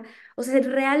ser ella, o sea,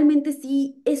 realmente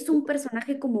sí es un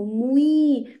personaje como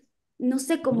muy, no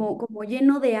sé, como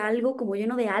lleno de algo, como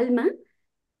lleno de alma,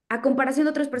 a comparación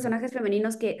de otros personajes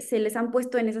femeninos que se les han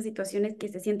puesto en esas situaciones que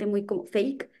se sienten muy como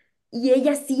fake. Y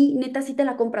ella sí, neta, sí te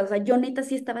la compra. O sea, yo neta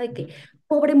sí estaba de que,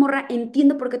 pobre morra,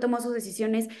 entiendo por qué tomó sus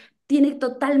decisiones, tiene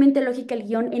totalmente lógica el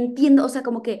guión, entiendo, o sea,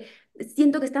 como que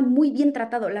siento que está muy bien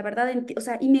tratado, la verdad, o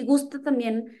sea, y me gusta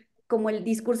también como el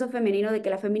discurso femenino de que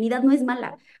la feminidad no es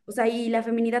mala, o sea, y la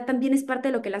feminidad también es parte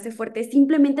de lo que la hace fuerte,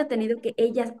 simplemente ha tenido que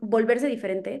ella volverse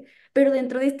diferente, pero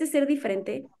dentro de este ser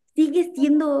diferente sigue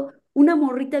siendo una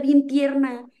morrita bien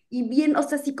tierna y bien, o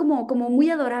sea, así como muy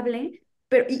adorable,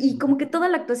 pero y como que toda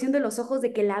la actuación de los ojos,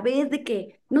 de que la ves, de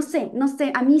que, no sé,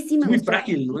 a mí sí Es me muy gustó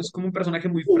frágil, ¿no? Es como un personaje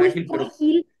muy muy frágil,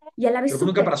 frágil y a la vez pero con un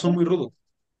súper caparazón muy fuerte. rudo.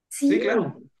 Sí, Sí,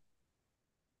 claro.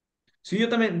 Sí, yo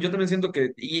también siento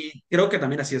que, y creo que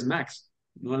también así es Max,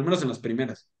 ¿no? Al menos en las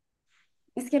primeras.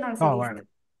 es que no los he No, visto.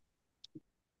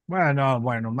 bueno,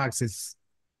 bueno, Max es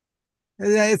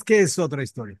que es otra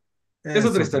historia. Es Es otra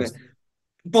otra historia. historia.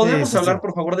 Sí, Podemos sí, hablar, sí.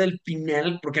 por favor, del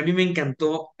final, porque a mí me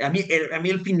encantó, a mí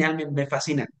el final me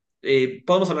fascina.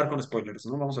 Podemos hablar con spoilers,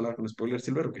 ¿no? Vamos a hablar con spoilers,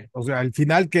 Silver, ¿o qué? O sea, el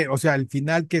final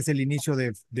que es el inicio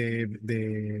de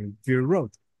Fury Road.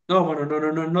 No, bueno,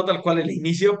 no tal cual el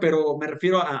inicio, pero me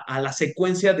refiero a la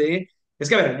secuencia de... Es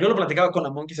que, a ver, yo lo platicaba con la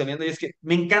Monkey saliendo y es que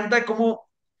me encanta cómo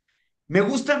me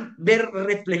gusta ver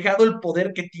reflejado el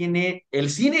poder que tiene el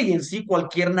cine y en sí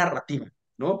cualquier narrativa,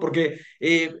 ¿no? Porque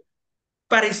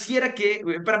pareciera que,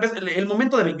 para empezar, el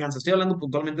momento de venganza, estoy hablando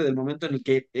puntualmente del momento en el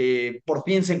que por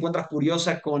fin se encuentra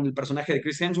Furiosa con el personaje de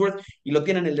Chris Hemsworth y lo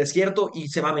tiene en el desierto y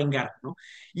se va a vengar, ¿no?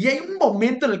 Y hay un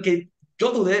momento en el que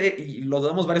yo dudé, y lo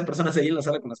dudamos varias personas ahí en la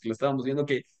sala con las que lo estábamos viendo,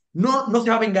 que no se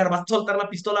va a vengar, va a soltar la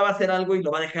pistola, va a hacer algo y lo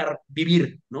va a dejar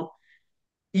vivir, ¿no?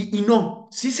 Y no,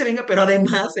 sí se venga, pero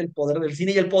además el poder del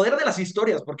cine y el poder de las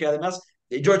historias, porque además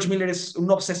George Miller es un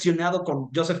obsesionado con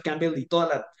Joseph Campbell y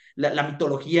toda la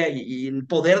mitología y el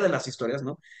poder de las historias,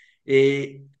 ¿no?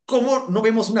 ¿Cómo no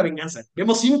vemos una venganza?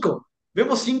 Vemos cinco,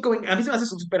 a mí se me hace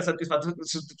súper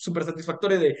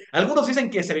satisfactorio de, algunos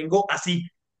dicen que se vengó así,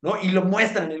 ¿no? Y lo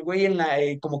muestran, el güey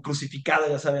como crucificado,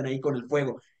 ya saben, ahí con el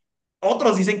fuego.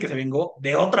 Otros dicen que se vengó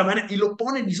de otra manera y lo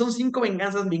ponen y son cinco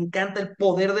venganzas. Me encanta el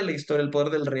poder de la historia, el poder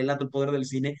del relato, el poder del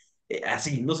cine.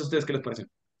 Así, no sé ustedes qué les parece.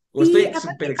 O Sí, estoy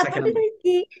súper aparte, exagerando. ¿sabes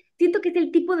qué? Siento que es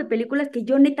el tipo de películas que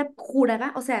yo neta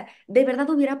juraba, o sea, de verdad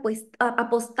hubiera pues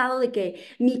apostado de que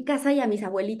mi casa y a mis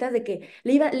abuelitas, de que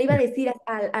le iba a decir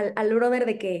al brother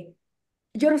de que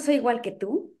yo no soy igual que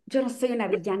tú, yo no soy una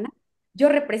villana, yo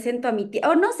represento a mi tía,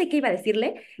 o no sé qué iba a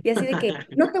decirle, y así de que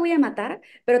no te voy a matar,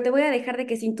 pero te voy a dejar de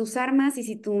que sin tus armas y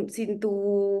sin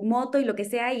tu moto y lo que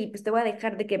sea, y pues te voy a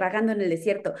dejar de que vagando en el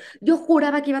desierto. Yo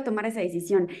juraba que iba a tomar esa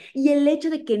decisión, y el hecho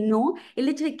de que no, el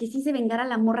hecho de que sí se vengara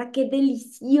la morra, qué Sí,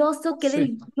 delicioso.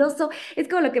 Es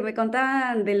como lo que me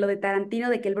contaban de lo de Tarantino,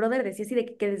 de que el brother decía así,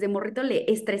 de que desde morrito le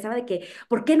estresaba de que,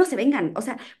 ¿por qué no se vengan? O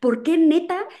sea, ¿por qué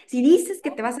neta? Si dices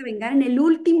que te vas a vengar en el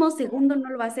último segundo no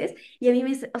lo haces y a mí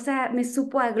o sea, me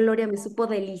supo a gloria, me supo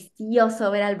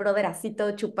delicioso ver al brother así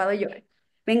todo chupado y yo, güey, está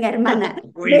venga hermana,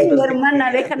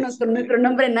 déjanos con espectacular. nuestro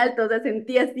nombre en alto, o sea,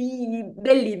 sentí así,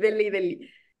 deli.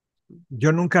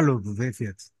 Yo nunca lo dudé,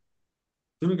 fíjate.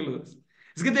 Tú nunca lo ves.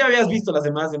 Es que te habías visto las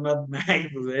demás de Mad Max,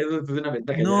 pues eso es una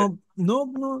ventaja ya. No,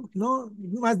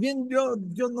 más bien yo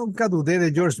nunca dudé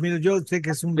de George Miller, yo sé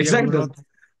que es un viejo Exacto. glot.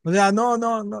 O sea,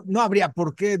 no habría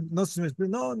por qué, no se me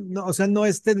explica, no, o sea, no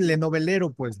es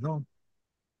telenovelero, pues,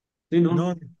 Sí, no,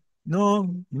 ¿no?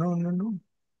 no,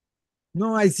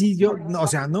 no, ahí sí, yo, no, o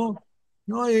sea, no.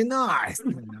 No,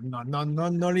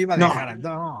 no lo iba a dejar.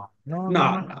 No, No,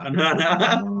 no, no, no, no, no,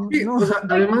 no, no. no, Sí, o no. sea,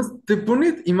 además te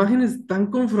pone imágenes tan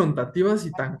confrontativas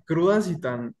y tan crudas y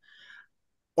tan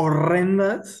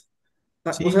horrendas.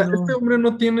 O Sí, sea, este no, hombre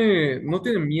no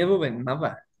tiene miedo de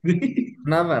nada.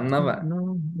 Nada, nada.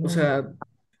 no, O no. sea,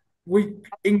 güey,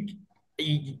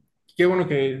 y qué bueno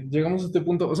que llegamos a este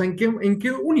punto. O sea, ¿en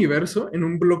qué universo, en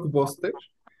un blockbuster,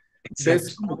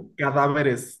 ves Exacto. como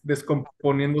cadáveres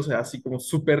descomponiéndose así como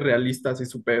súper realistas y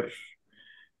súper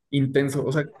intenso?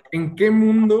 O sea, ¿en qué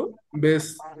mundo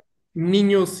ves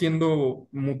niños siendo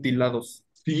mutilados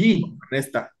Sí, en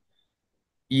esta?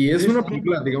 Y es sí, una sí, sí.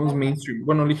 película, digamos, mainstream.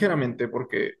 Bueno, ligeramente,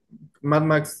 porque Mad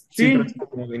Max siempre ha Sí, sido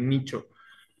como de nicho.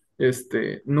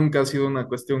 Nunca ha sido una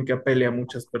cuestión que apele a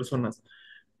muchas personas.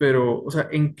 Pero, o sea,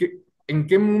 ¿en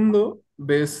qué mundo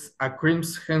ves a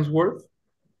Chris Hemsworth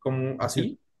como Así.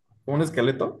 así, como un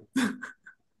esqueleto?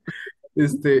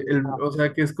 O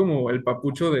sea, que es como el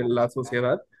papucho de la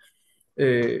sociedad.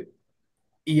 eh,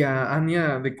 y a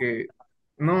Anya de que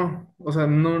no, o sea,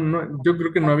 no, no, yo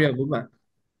creo que no había duda,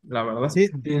 la verdad. Sí,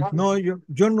 sí. no,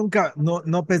 yo nunca,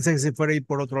 no pensé que se fuera a ir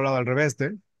por otro lado al revés,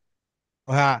 ¿eh?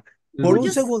 O sea, por Mm.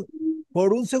 un segundo,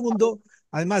 por un segundo,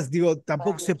 además, digo,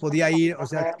 tampoco se podía ir, o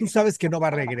sea, tú sabes que no va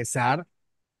a regresar,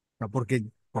 ¿no? Porque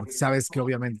sabes que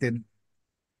obviamente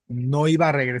no iba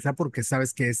a regresar porque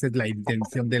sabes que esa es la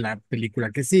intención de la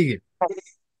película que sigue,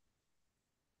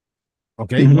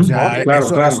 ¿ok? O Ujú. sea,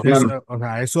 Claro, claro, claro. o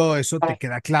sea, eso te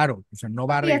queda claro, o sea, no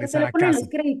va a Sí, hasta te regresar lo a ponen en los casa.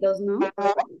 créditos, ¿no?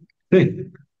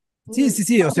 Sí. Sí, sí,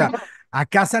 sí, o sea, a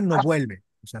casa no vuelve,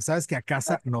 o sea, sabes que a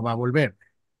casa no va a volver.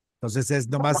 Entonces es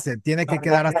nomás, se tiene que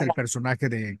quedar hasta el personaje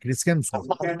de Chris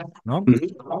Hemsworth, ¿no?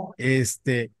 Ujú.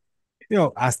 Este,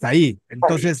 digo, hasta ahí.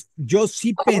 Entonces, yo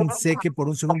sí pensé que por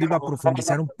un segundo iba a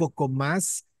profundizar un poco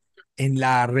más en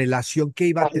la relación que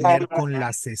iba a tener con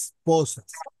las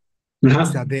esposas.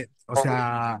 Ajá. O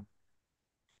sea,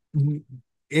 mm,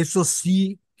 eso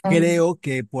sí creo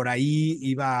que por ahí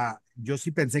iba, yo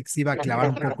sí pensé que se iba a clavar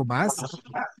un poco más,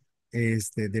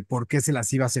 de por qué se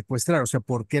las iba a secuestrar, o sea,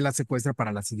 por qué las secuestra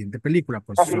para la siguiente película,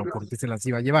 pues, o por qué se las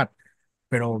iba a llevar.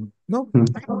 Pero no,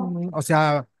 o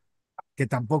sea, que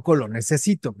tampoco lo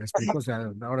necesito, ¿me explico? O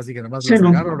sea, ahora sí que nomás Sí, las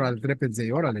no. agarro, ahora trépense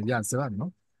y órale, ya se van,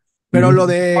 ¿no? Pero lo Ujú.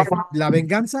 de la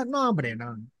venganza, no, hombre,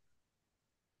 no.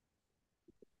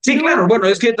 Sí, claro, bueno,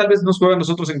 es que tal vez nos juega a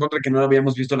nosotros en contra que no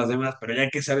habíamos visto las demás, pero ya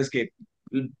que sabes que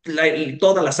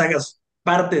toda la saga es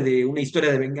parte de una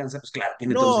historia de venganza, pues claro,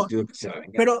 tiene todo el No, sentido que se va a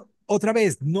vengar. pero otra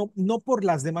vez, no por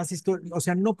las demás historias, o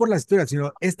sea, no por las historias,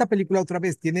 sino esta película otra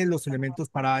vez tiene los elementos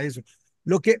para eso.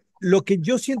 Lo que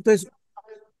yo siento es,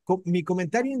 mi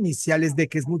comentario inicial es de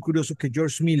que es muy curioso que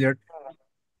George Miller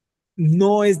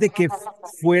no es de que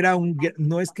fuera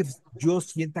no es que yo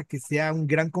sienta que sea un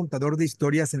gran contador de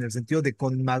historias en el sentido de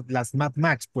con las Mad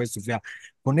Max, pues, o sea,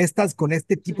 con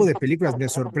este tipo de películas me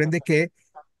sorprende que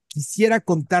quisiera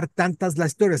contar tantas las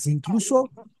historias,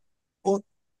 incluso o-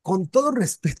 con todo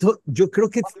respeto, yo creo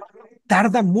que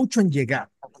tarda mucho en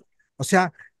llegar, o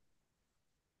sea,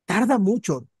 tarda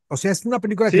mucho. O sea, es una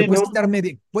película que le Sí, puedes ¿no?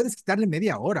 puedes quitarle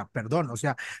media hora, perdón. O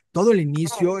sea, todo el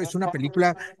inicio es una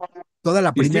película, toda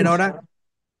la primera Distinto. hora.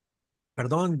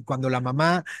 Perdón, cuando la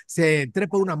mamá se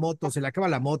trepa una moto, se le acaba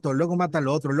la moto, luego mata al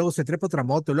otro, luego se trepa otra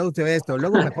moto, luego se ve esto,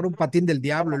 luego mejor un patín del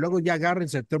diablo, luego ya agarra y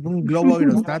se trepa un globo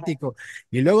aerostático,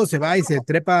 y luego se va y se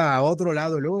trepa a otro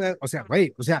lado, y luego, o sea,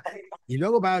 güey, o sea, y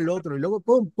luego va al otro, y luego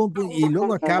pum, pum, pum, y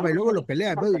luego acaba, y luego lo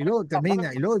pelea, y luego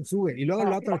termina, y luego sube, y luego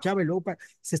la otra chava, y luego,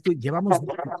 dices tú, llevamos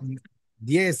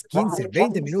 10, 15,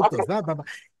 20 minutos,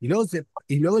 y luego,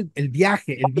 y luego el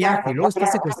viaje, y luego está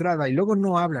secuestrada, y luego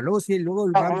no habla, luego sí,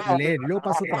 luego va a leer, y luego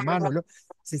pasa otra mano, y luego,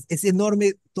 es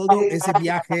enorme todo ese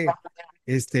viaje,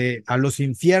 a los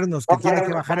infiernos que tiene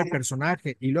que bajar el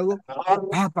personaje, y luego,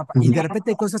 y de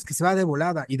repente hay cosas que se va de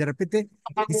volada, y de repente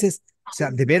dices, o sea,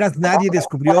 de veras nadie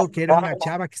descubrió que era una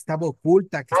chava que estaba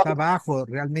oculta, que está abajo,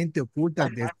 realmente oculta,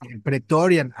 en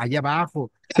Pretorian, allá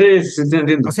abajo. Sí, sí, sí, O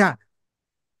entiendo. sea,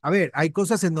 a ver, hay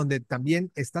cosas en donde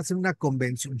también estás en una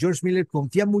convención. George Miller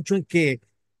confía mucho en que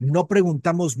no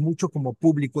preguntamos mucho como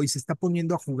público y se está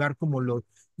poniendo a jugar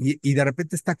y de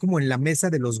repente está como en la mesa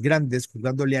de los grandes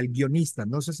jugándole al guionista.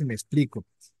 No sé si me explico.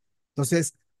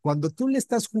 Entonces, cuando tú le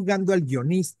estás jugando al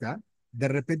guionista, de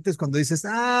repente es cuando dices,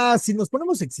 si nos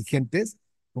ponemos exigentes,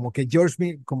 como que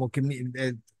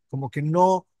como que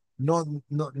no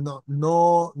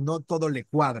todo le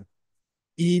cuadra.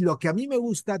 Y lo que a mí me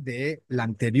gusta de la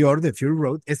anterior, de Fury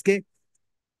Road, es que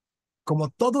como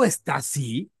todo está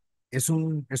así, es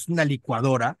una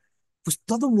licuadora, pues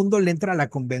todo el mundo le entra a la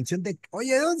convención de,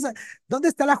 oye, ¿dónde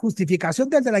está la justificación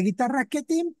del de la guitarra? ¿Qué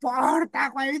te importa,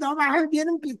 güey? No más,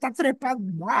 vienen pintar trepas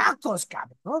mocos,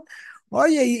 cabrón, ¿no?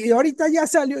 Oye, y ahorita ya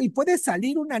salió, y puede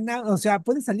salir una nave, o sea,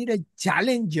 puede salir el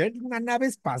Challenger, una nave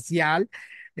espacial,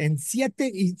 en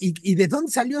 7, y ¿de dónde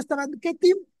salió esta banda? ¿Qué te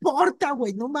importa,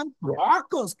 güey? No más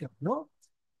mocos, cabrón, ¿no?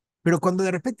 Pero cuando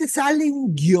de repente sale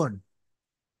un guión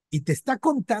y te está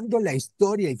contando la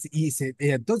historia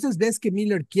entonces ves que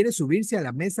Miller quiere subirse a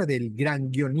la mesa del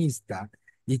gran guionista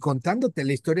y contándote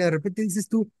la historia, de repente dices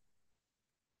tú,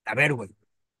 a ver, güey,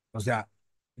 o sea,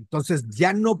 entonces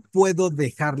ya no puedo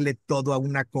dejarle todo a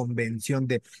una convención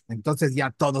de, entonces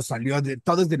ya todo salió,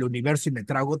 todo es del universo y me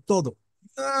trago todo.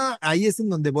 Ahí es en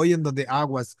donde voy, en donde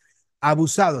aguas.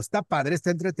 Abusado, está padre,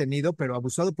 está entretenido, pero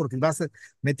abusado porque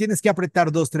me tienes que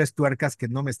apretar dos, tres tuercas que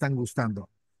no me están gustando. O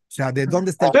sea, ¿de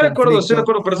dónde está el Estoy de conflicto?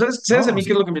 acuerdo, pero ¿sabes a No, mí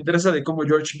qué es lo que me interesa de cómo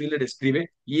George Miller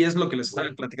escribe? Y es lo que les estaba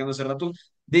platicando hace rato,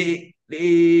 de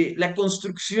la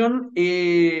construcción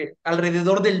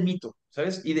alrededor del mito,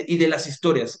 ¿sabes? Y de las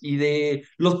historias, y de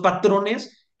los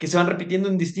patrones que se van repitiendo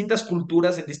en distintas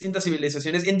culturas, en distintas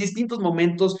civilizaciones, en distintos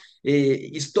momentos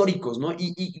históricos, ¿no?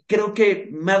 Y creo que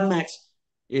Mad Max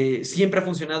siempre ha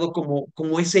funcionado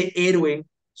como ese héroe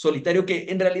solitario que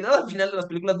en realidad al final de las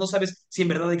películas no sabes si en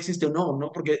verdad existe o no,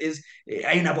 ¿no? Porque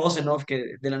hay una voz en off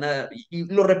que de la nada, y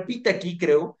lo repite aquí,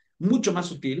 creo, mucho más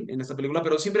sutil en esta película,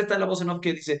 pero siempre está la voz en off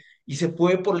que dice, y se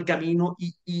fue por el camino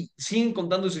y siguen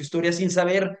contando su historia sin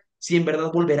saber si en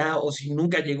verdad volverá o si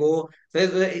nunca llegó.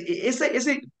 ¿Sabes?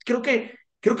 Creo que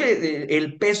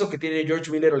el peso que tiene George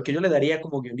Miller o el que yo le daría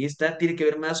como guionista tiene que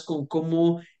ver más con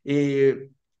cómo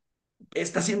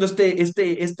está haciendo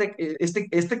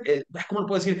 ¿cómo lo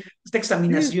puedo decir? Esta sí,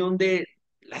 examinación de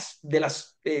las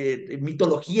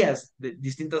mitologías de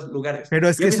distintos lugares. pero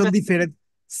es Y a que mí se me son hace- diferentes.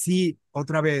 Sí,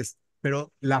 otra vez,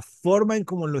 pero la forma en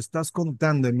cómo lo estás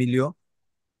contando, Emilio,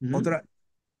 Ujú. otra,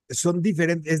 son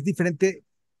diferentes, es diferente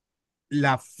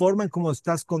la forma en cómo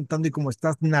estás contando y cómo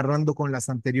estás narrando con las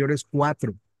anteriores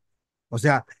cuatro. O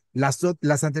sea, las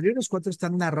anteriores cuatro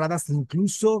están narradas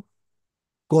incluso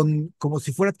como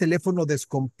si fuera teléfono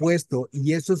descompuesto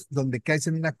y eso es donde caes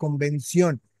en una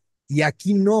convención. Y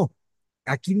aquí no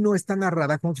está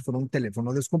narrada como si fuera un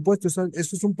teléfono descompuesto. Eso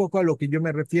es un poco a lo que yo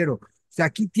me refiero. O sea,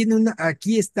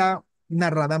 aquí está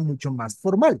narrada mucho más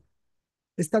formal.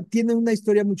 Tiene una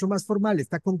historia mucho más formal,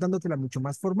 está contándotela mucho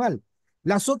más formal.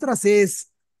 Las otras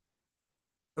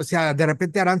o sea, de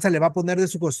repente Aranza le va a poner de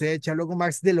su cosecha, luego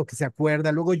Max de lo que se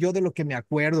acuerda, luego yo de lo que me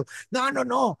acuerdo. No, no,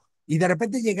 no. Y de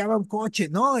repente llegaba un coche,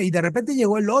 no, y de repente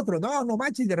llegó el otro, no, no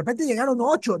manches, y de repente llegaron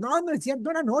 8, no, no es cierto,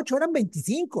 no eran 8, eran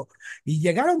 25, y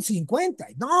llegaron 50,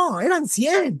 no, eran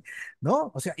 100,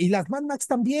 ¿no? O sea, y las Mad Max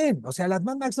también, o sea, las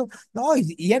Mad Max, no,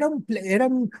 y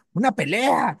eran una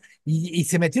pelea, y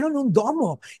se metieron en un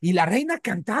domo, y la reina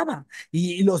cantaba,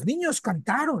 y los niños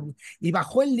cantaron, y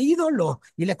bajó el ídolo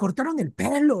y le cortaron el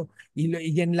pelo.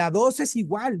 Y en la 2 es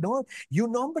igual, ¿no? Y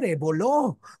un hombre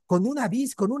voló con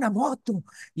una moto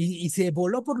y se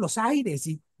voló por los aires.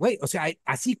 Y, güey, o sea,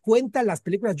 así cuentan las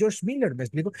películas George Miller, ¿me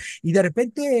explico? Y de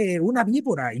repente una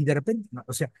víbora y de repente, no,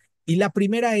 o sea, y la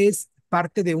primera es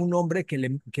parte de un hombre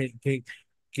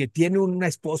que tiene una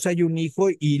esposa y un hijo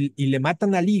y le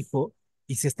matan al hijo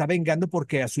y se está vengando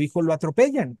porque a su hijo lo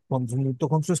atropellan junto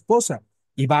con su esposa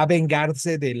y va a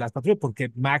vengarse de las patrullas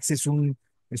porque Max es un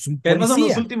Que además son los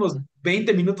policía. últimos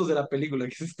 20 minutos de la película,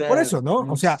 que eso Por está eso, ¿no?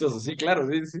 muy chistoso. Sí, claro,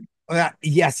 sí, sí. O sea,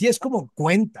 y así es como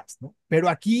cuentas, ¿no? Pero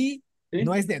aquí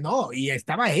no Sí, es no, y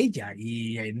estaba ella,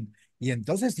 y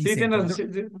entonces, y sí, se tienes, encontró. sí,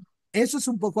 sí. Eso es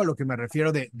un poco a lo que me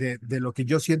refiero de lo que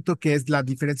yo siento que es la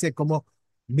diferencia de cómo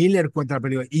Miller cuenta la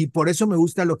película. Y por eso me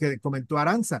gusta lo que comentó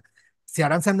Aranza. Si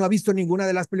Aranza no ha visto ninguna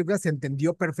de las películas, se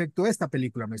entendió perfecto esta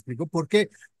película. ¿Me explico? ¿Por qué?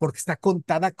 Porque está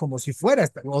contada como si fuera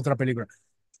otra película.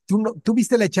 ¿Tú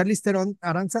viste la de Charlize Theron,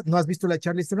 Aranza? ¿No has visto la de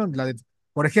Charlize Theron?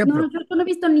 Por No, ejemplo, yo no he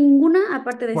visto ninguna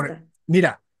aparte de esta.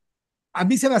 mira, a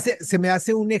mí se me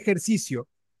hace un ejercicio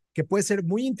que puede ser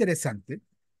muy interesante.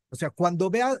 O sea, cuando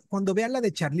vea la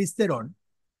de Charlize Theron,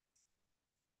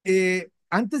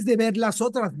 antes de ver las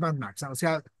otras Mad Max, o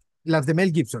sea, las de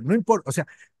Mel Gibson, no importa, o sea,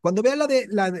 cuando vea la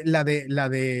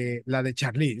de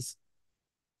Charlize,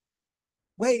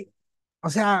 güey, o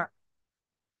sea,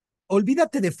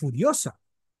 olvídate de Furiosa.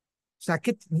 O sea,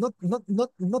 que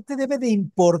no te debe de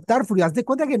importar Furiosa. Haz de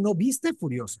cuenta que no viste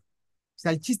Furiosa. O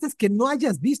sea, el chiste es que no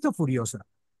hayas visto Furiosa.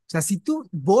 O sea, si tú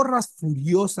borras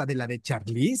Furiosa de la de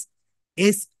Charlize,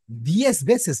 es 10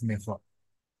 veces mejor.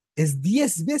 Es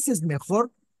 10 veces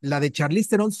mejor la de Charlize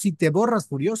Theron si te borras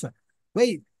Furiosa.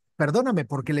 Güey, perdóname,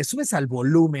 porque le subes al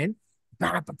volumen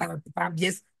y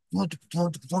es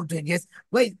y es,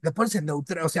 güey, le pones en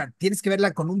neutral, o sea, tienes que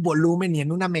verla con un volumen y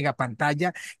en una mega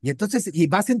pantalla, y entonces, y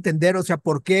vas a entender, o sea,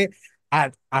 por qué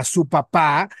a su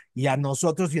papá y a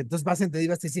nosotros, y entonces vas a entender y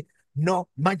vas a decir, no,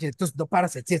 manches, entonces no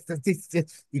paras,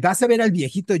 y vas a ver al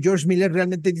viejito de George Miller,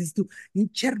 realmente dices tú,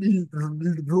 hinche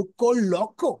ruco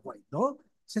loco, güey, ¿no? O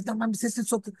sea, no mames, ese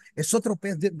es otro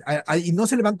pez, y no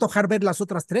se le va a antojar ver las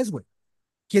otras tres, güey.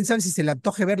 ¿Quién sabe si se le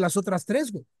antoje ver las otras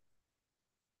tres, güey?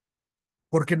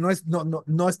 Porque no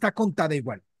está contada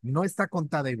igual, no está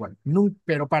contada igual, no,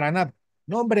 pero para nada.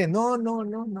 No, hombre, no,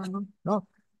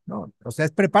 o sea,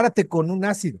 prepárate con un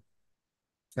ácido,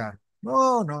 o sea,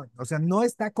 o sea, no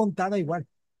está contada igual,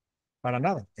 para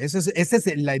nada. Esa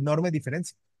es la enorme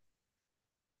diferencia,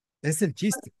 es el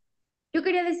chiste. Yo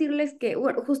quería decirles que,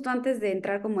 bueno, justo antes de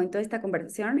entrar como en toda esta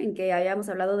conversación, en que habíamos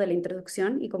hablado de la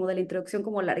introducción y como de la introducción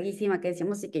como larguísima que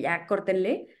decíamos y que ya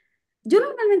córtenle, yo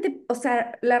normalmente, o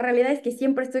sea, la realidad es que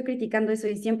siempre estoy criticando eso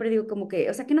y siempre digo como que,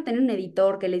 o sea, que no tener un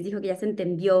editor que les dijo que ya se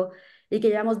entendió y que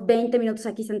llevamos 20 minutos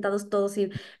aquí sentados todos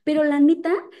sin... Pero la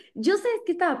neta, yo sé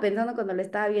qué estaba pensando cuando lo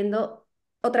estaba viendo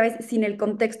otra vez sin el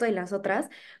contexto de las otras,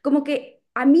 como que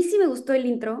a mí sí me gustó el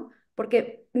intro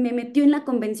porque me metió en la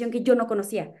convención que yo no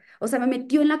conocía. O sea, me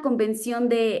metió en la convención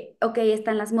de, ok,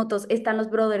 están las motos, están los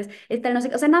brothers, están no sé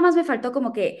qué. O sea, nada más me faltó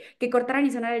como que cortaran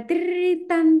y sonara el tirri,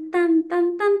 tan, tan,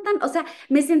 tan, tan, tan. O sea,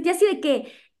 me sentí así de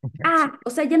que, o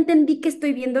sea, ya entendí que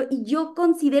estoy viendo y yo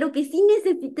considero que sí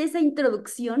necesité esa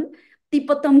introducción,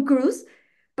 tipo Tom Cruise,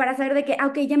 para saber de que,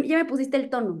 ok, ya me pusiste el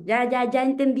tono, ya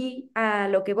entendí a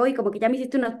lo que voy, como que ya me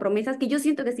hiciste unas promesas que yo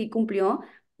siento que sí cumplió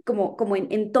como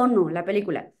en tono la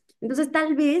película. Entonces,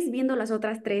 tal vez viendo las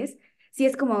otras tres sí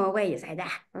es como, güey, o sea, ya,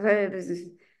 o sea,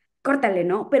 córtale,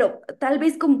 ¿no? Pero tal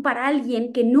vez como para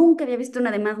alguien que nunca había visto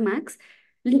una de Mad Max,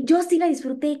 yo sí la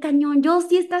disfruté cañón, yo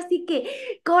sí está así que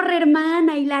corre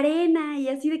hermana y la arena y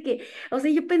así de que, o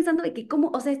sea, yo pensando de que cómo,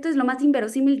 o sea, esto es lo más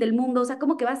inverosímil del mundo, o sea,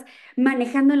 como que vas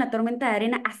manejando en la tormenta de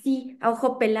arena así, a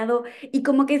ojo pelado, y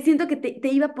como que siento que te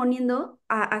iba poniendo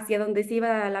hacia donde se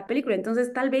iba la película,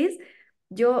 entonces tal vez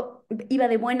yo iba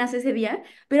de buenas ese día,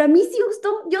 pero a mí sí gustó,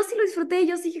 yo sí lo disfruté,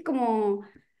 yo sí dije como...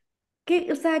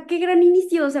 Qué, o sea, qué gran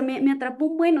inicio, o sea, me atrapó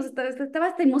un buen, o sea, estaba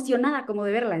hasta emocionada como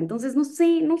de verla, entonces no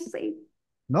sé, no sé.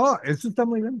 No, eso está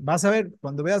muy bien. Vas a ver,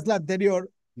 cuando veas la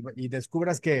anterior y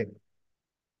descubras que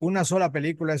una sola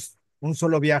película es un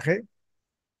solo viaje,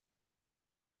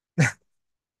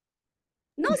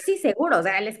 No, sí, seguro, o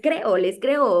sea, les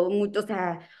creo mucho, o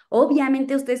sea,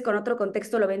 obviamente ustedes con otro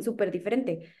contexto lo ven súper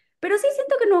diferente, pero sí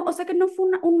siento que no, o sea, que no fue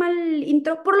un mal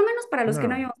intro, por lo menos para los que no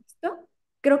no, habíamos visto,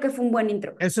 creo que fue un buen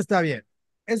intro. eso está bien.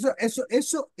 Eso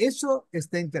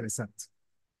está interesante.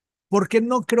 Porque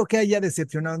no creo que haya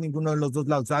decepcionado a ninguno de los dos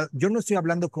lados. Yo no estoy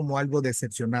hablando como algo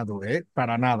decepcionado, ¿eh?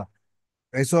 Para nada.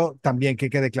 Eso también que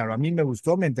quede claro. A mí me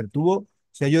gustó, me entretuvo. O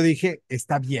sea, yo dije,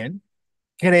 está bien.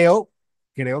 Creo,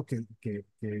 creo que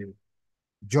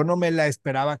yo no me la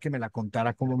esperaba que me la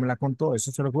contara como me la contó.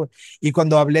 Eso se lo juro. Y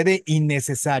cuando hablé de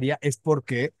innecesaria es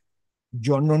porque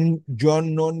yo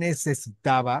no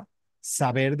necesitaba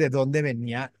saber de dónde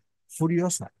venía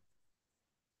Furiosa.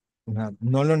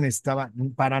 No lo necesitaba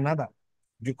para nada.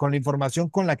 Yo, con la información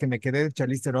con la que me quedé de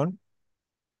Charlize Theron,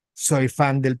 soy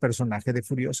fan del personaje de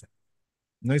Furiosa.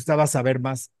 No necesitaba saber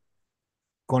más.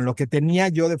 Con lo que tenía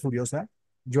yo de Furiosa,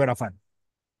 yo era fan.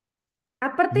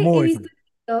 Aparte, he Muy visto fan.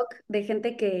 TikTok de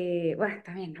gente que, bueno,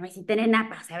 también no me si tienen nada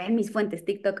para saber mis fuentes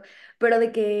TikTok, pero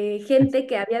de que gente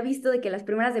que había visto de que las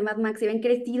primeras de Mad Max se habían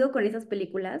crecido con esas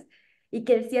películas y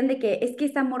que decían de que es que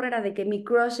esa morra era de que mi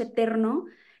crush eterno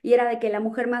y era de que la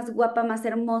mujer más guapa, más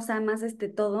hermosa, más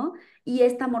todo, y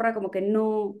esta morra como que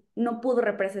no pudo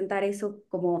representar eso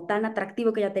como tan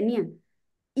atractivo que ella tenía.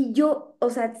 Y yo, o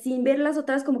sea, sin ver las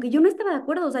otras, como que yo no estaba de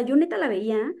acuerdo, o sea, yo neta la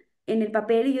veía en el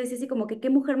papel y yo decía así como que qué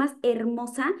mujer más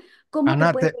hermosa, ¿cómo te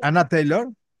puedes... Anna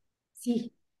Taylor,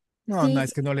 Sí, no, no, sí, es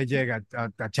sí. que no le llega a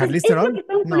Pues Charlize es lo que Theron.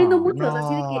 estamos poniendo No, muchos,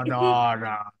 así de que, no, es que no,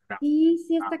 no, no. sí,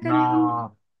 sí está cañón.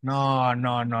 No, no,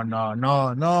 no, no, no,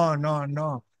 no, no, no,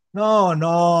 no, no,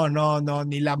 no, no, no,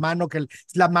 ni la mano es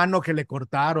la mano que le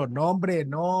cortaron, no, hombre,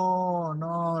 no,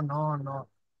 no, no, no,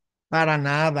 para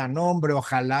nada, no, hombre,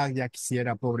 ojalá ya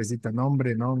quisiera, pobrecita, no,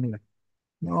 hombre, no, mira,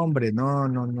 no, hombre, no,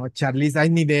 no, no, Charlize, hay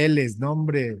niveles, no,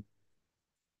 hombre,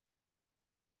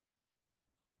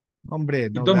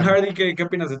 ¿Y no, Tom Hardy? ¿Qué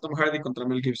opinas de Tom Hardy contra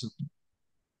Mel Gibson?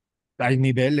 hay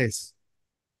niveles,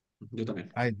 Yo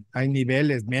también. hay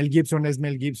niveles, Mel Gibson es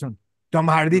Mel Gibson, Tom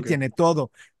Hardy Ok. tiene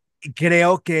todo,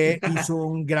 creo que hizo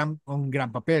un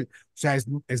gran papel. O sea,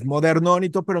 es modernón y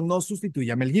todo, pero no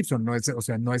sustituye a Mel Gibson, no es, o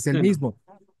sea, no es el Sí, no. mismo.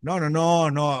 No, no,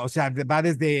 no, no, o sea, va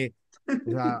desde,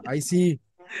 o sea, ahí sí.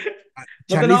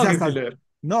 No te Charlize enojes, hasta, Pilar.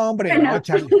 no, hombre, no,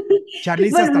 Bueno,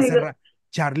 Charlize bueno, hasta amigos.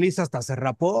 Charlize hasta se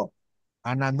rapó.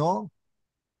 Ana no.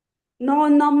 No,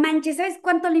 no manches, ¿sabes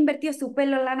cuánto le invirtió su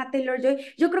pelo a Lana Taylor-Joy?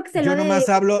 Yo creo que se lo ha de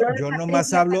color hasta 3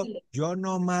 días antes. Yo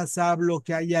nomás hablo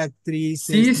que hay Sí,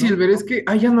 actrices, ¿no? Silver, es que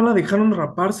a ella no la dejaron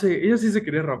raparse. Ella sí se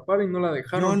quería rapar y no la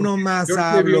dejaron Yo porque nomás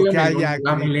George le vio hablo que hay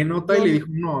la actrices. melenota y Yo, le dijo,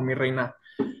 no, mi reina,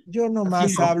 yo así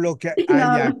nomás no. hablo que hay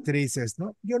No, no. actrices,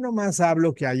 ¿no? Yo nomás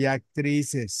hablo que hay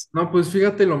actrices. No, pues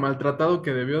fíjate lo maltratado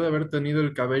que debió de haber tenido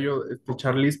el cabello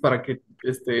Charlize para que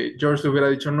George le hubiera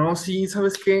dicho, no, sí,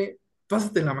 ¿sabes qué?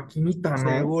 Pásate la maquinita, ¿no?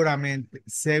 Seguramente,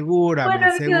 Bueno,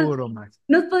 seguramente, amigos, seguro, Max.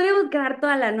 nos podríamos quedar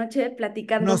toda la noche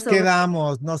platicando Nos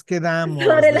quedamos.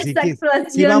 sobre las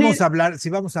Si vamos actuaciones. a hablar, si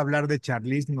vamos a hablar de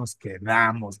Charlize, nos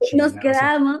quedamos, Nos chingados.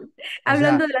 quedamos O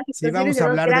sea, hablando de las si actuaciones vamos de a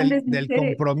dos hablar grandes del mujeres.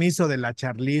 compromiso de la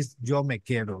Charlize, yo me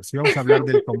quedo. Si vamos a hablar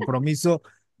del compromiso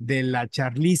de la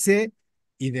Charlize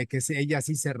y de que ella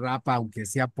sí se rapa, aunque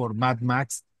sea por Mad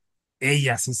Max,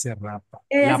 ella sí se rapa.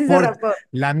 Ella sí se rapó.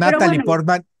 La Pero Natalie bueno,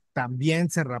 Portman también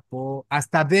se rapó.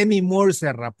 Hasta Demi Moore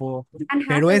se rapó. Anne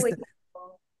Pero Hathaway. esta,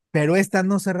 pero esta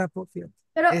no se rapó, fíjate.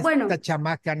 Pero Esta bueno,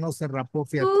 chamaca no se rapó,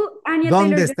 fíjate. tú, Anya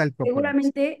 ¿Dónde Taylor-Joy, está el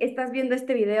compromiso? seguramente estás viendo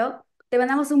este video. Te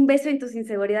mandamos un beso en tus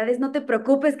inseguridades. No te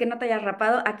preocupes que no te hayas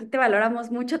rapado. Aquí te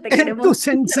valoramos mucho, te En queremos tus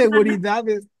mucho, hermana.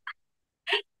 inseguridades.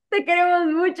 Te queremos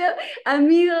mucho,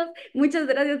 amigos. Muchas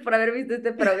gracias por haber visto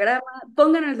este programa.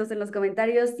 Pónganoslos en los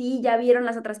comentarios si ya vieron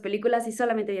las otras películas, si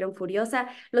solamente vieron Furiosa.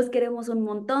 Los queremos un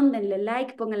montón. Denle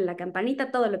like, pónganle la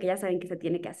campanita, todo lo que ya saben que se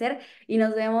tiene que hacer. Y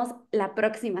nos vemos la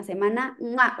próxima semana.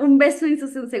 ¡Mua! Un beso en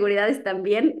sus inseguridades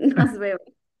también. Nos vemos.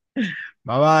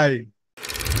 Bye bye.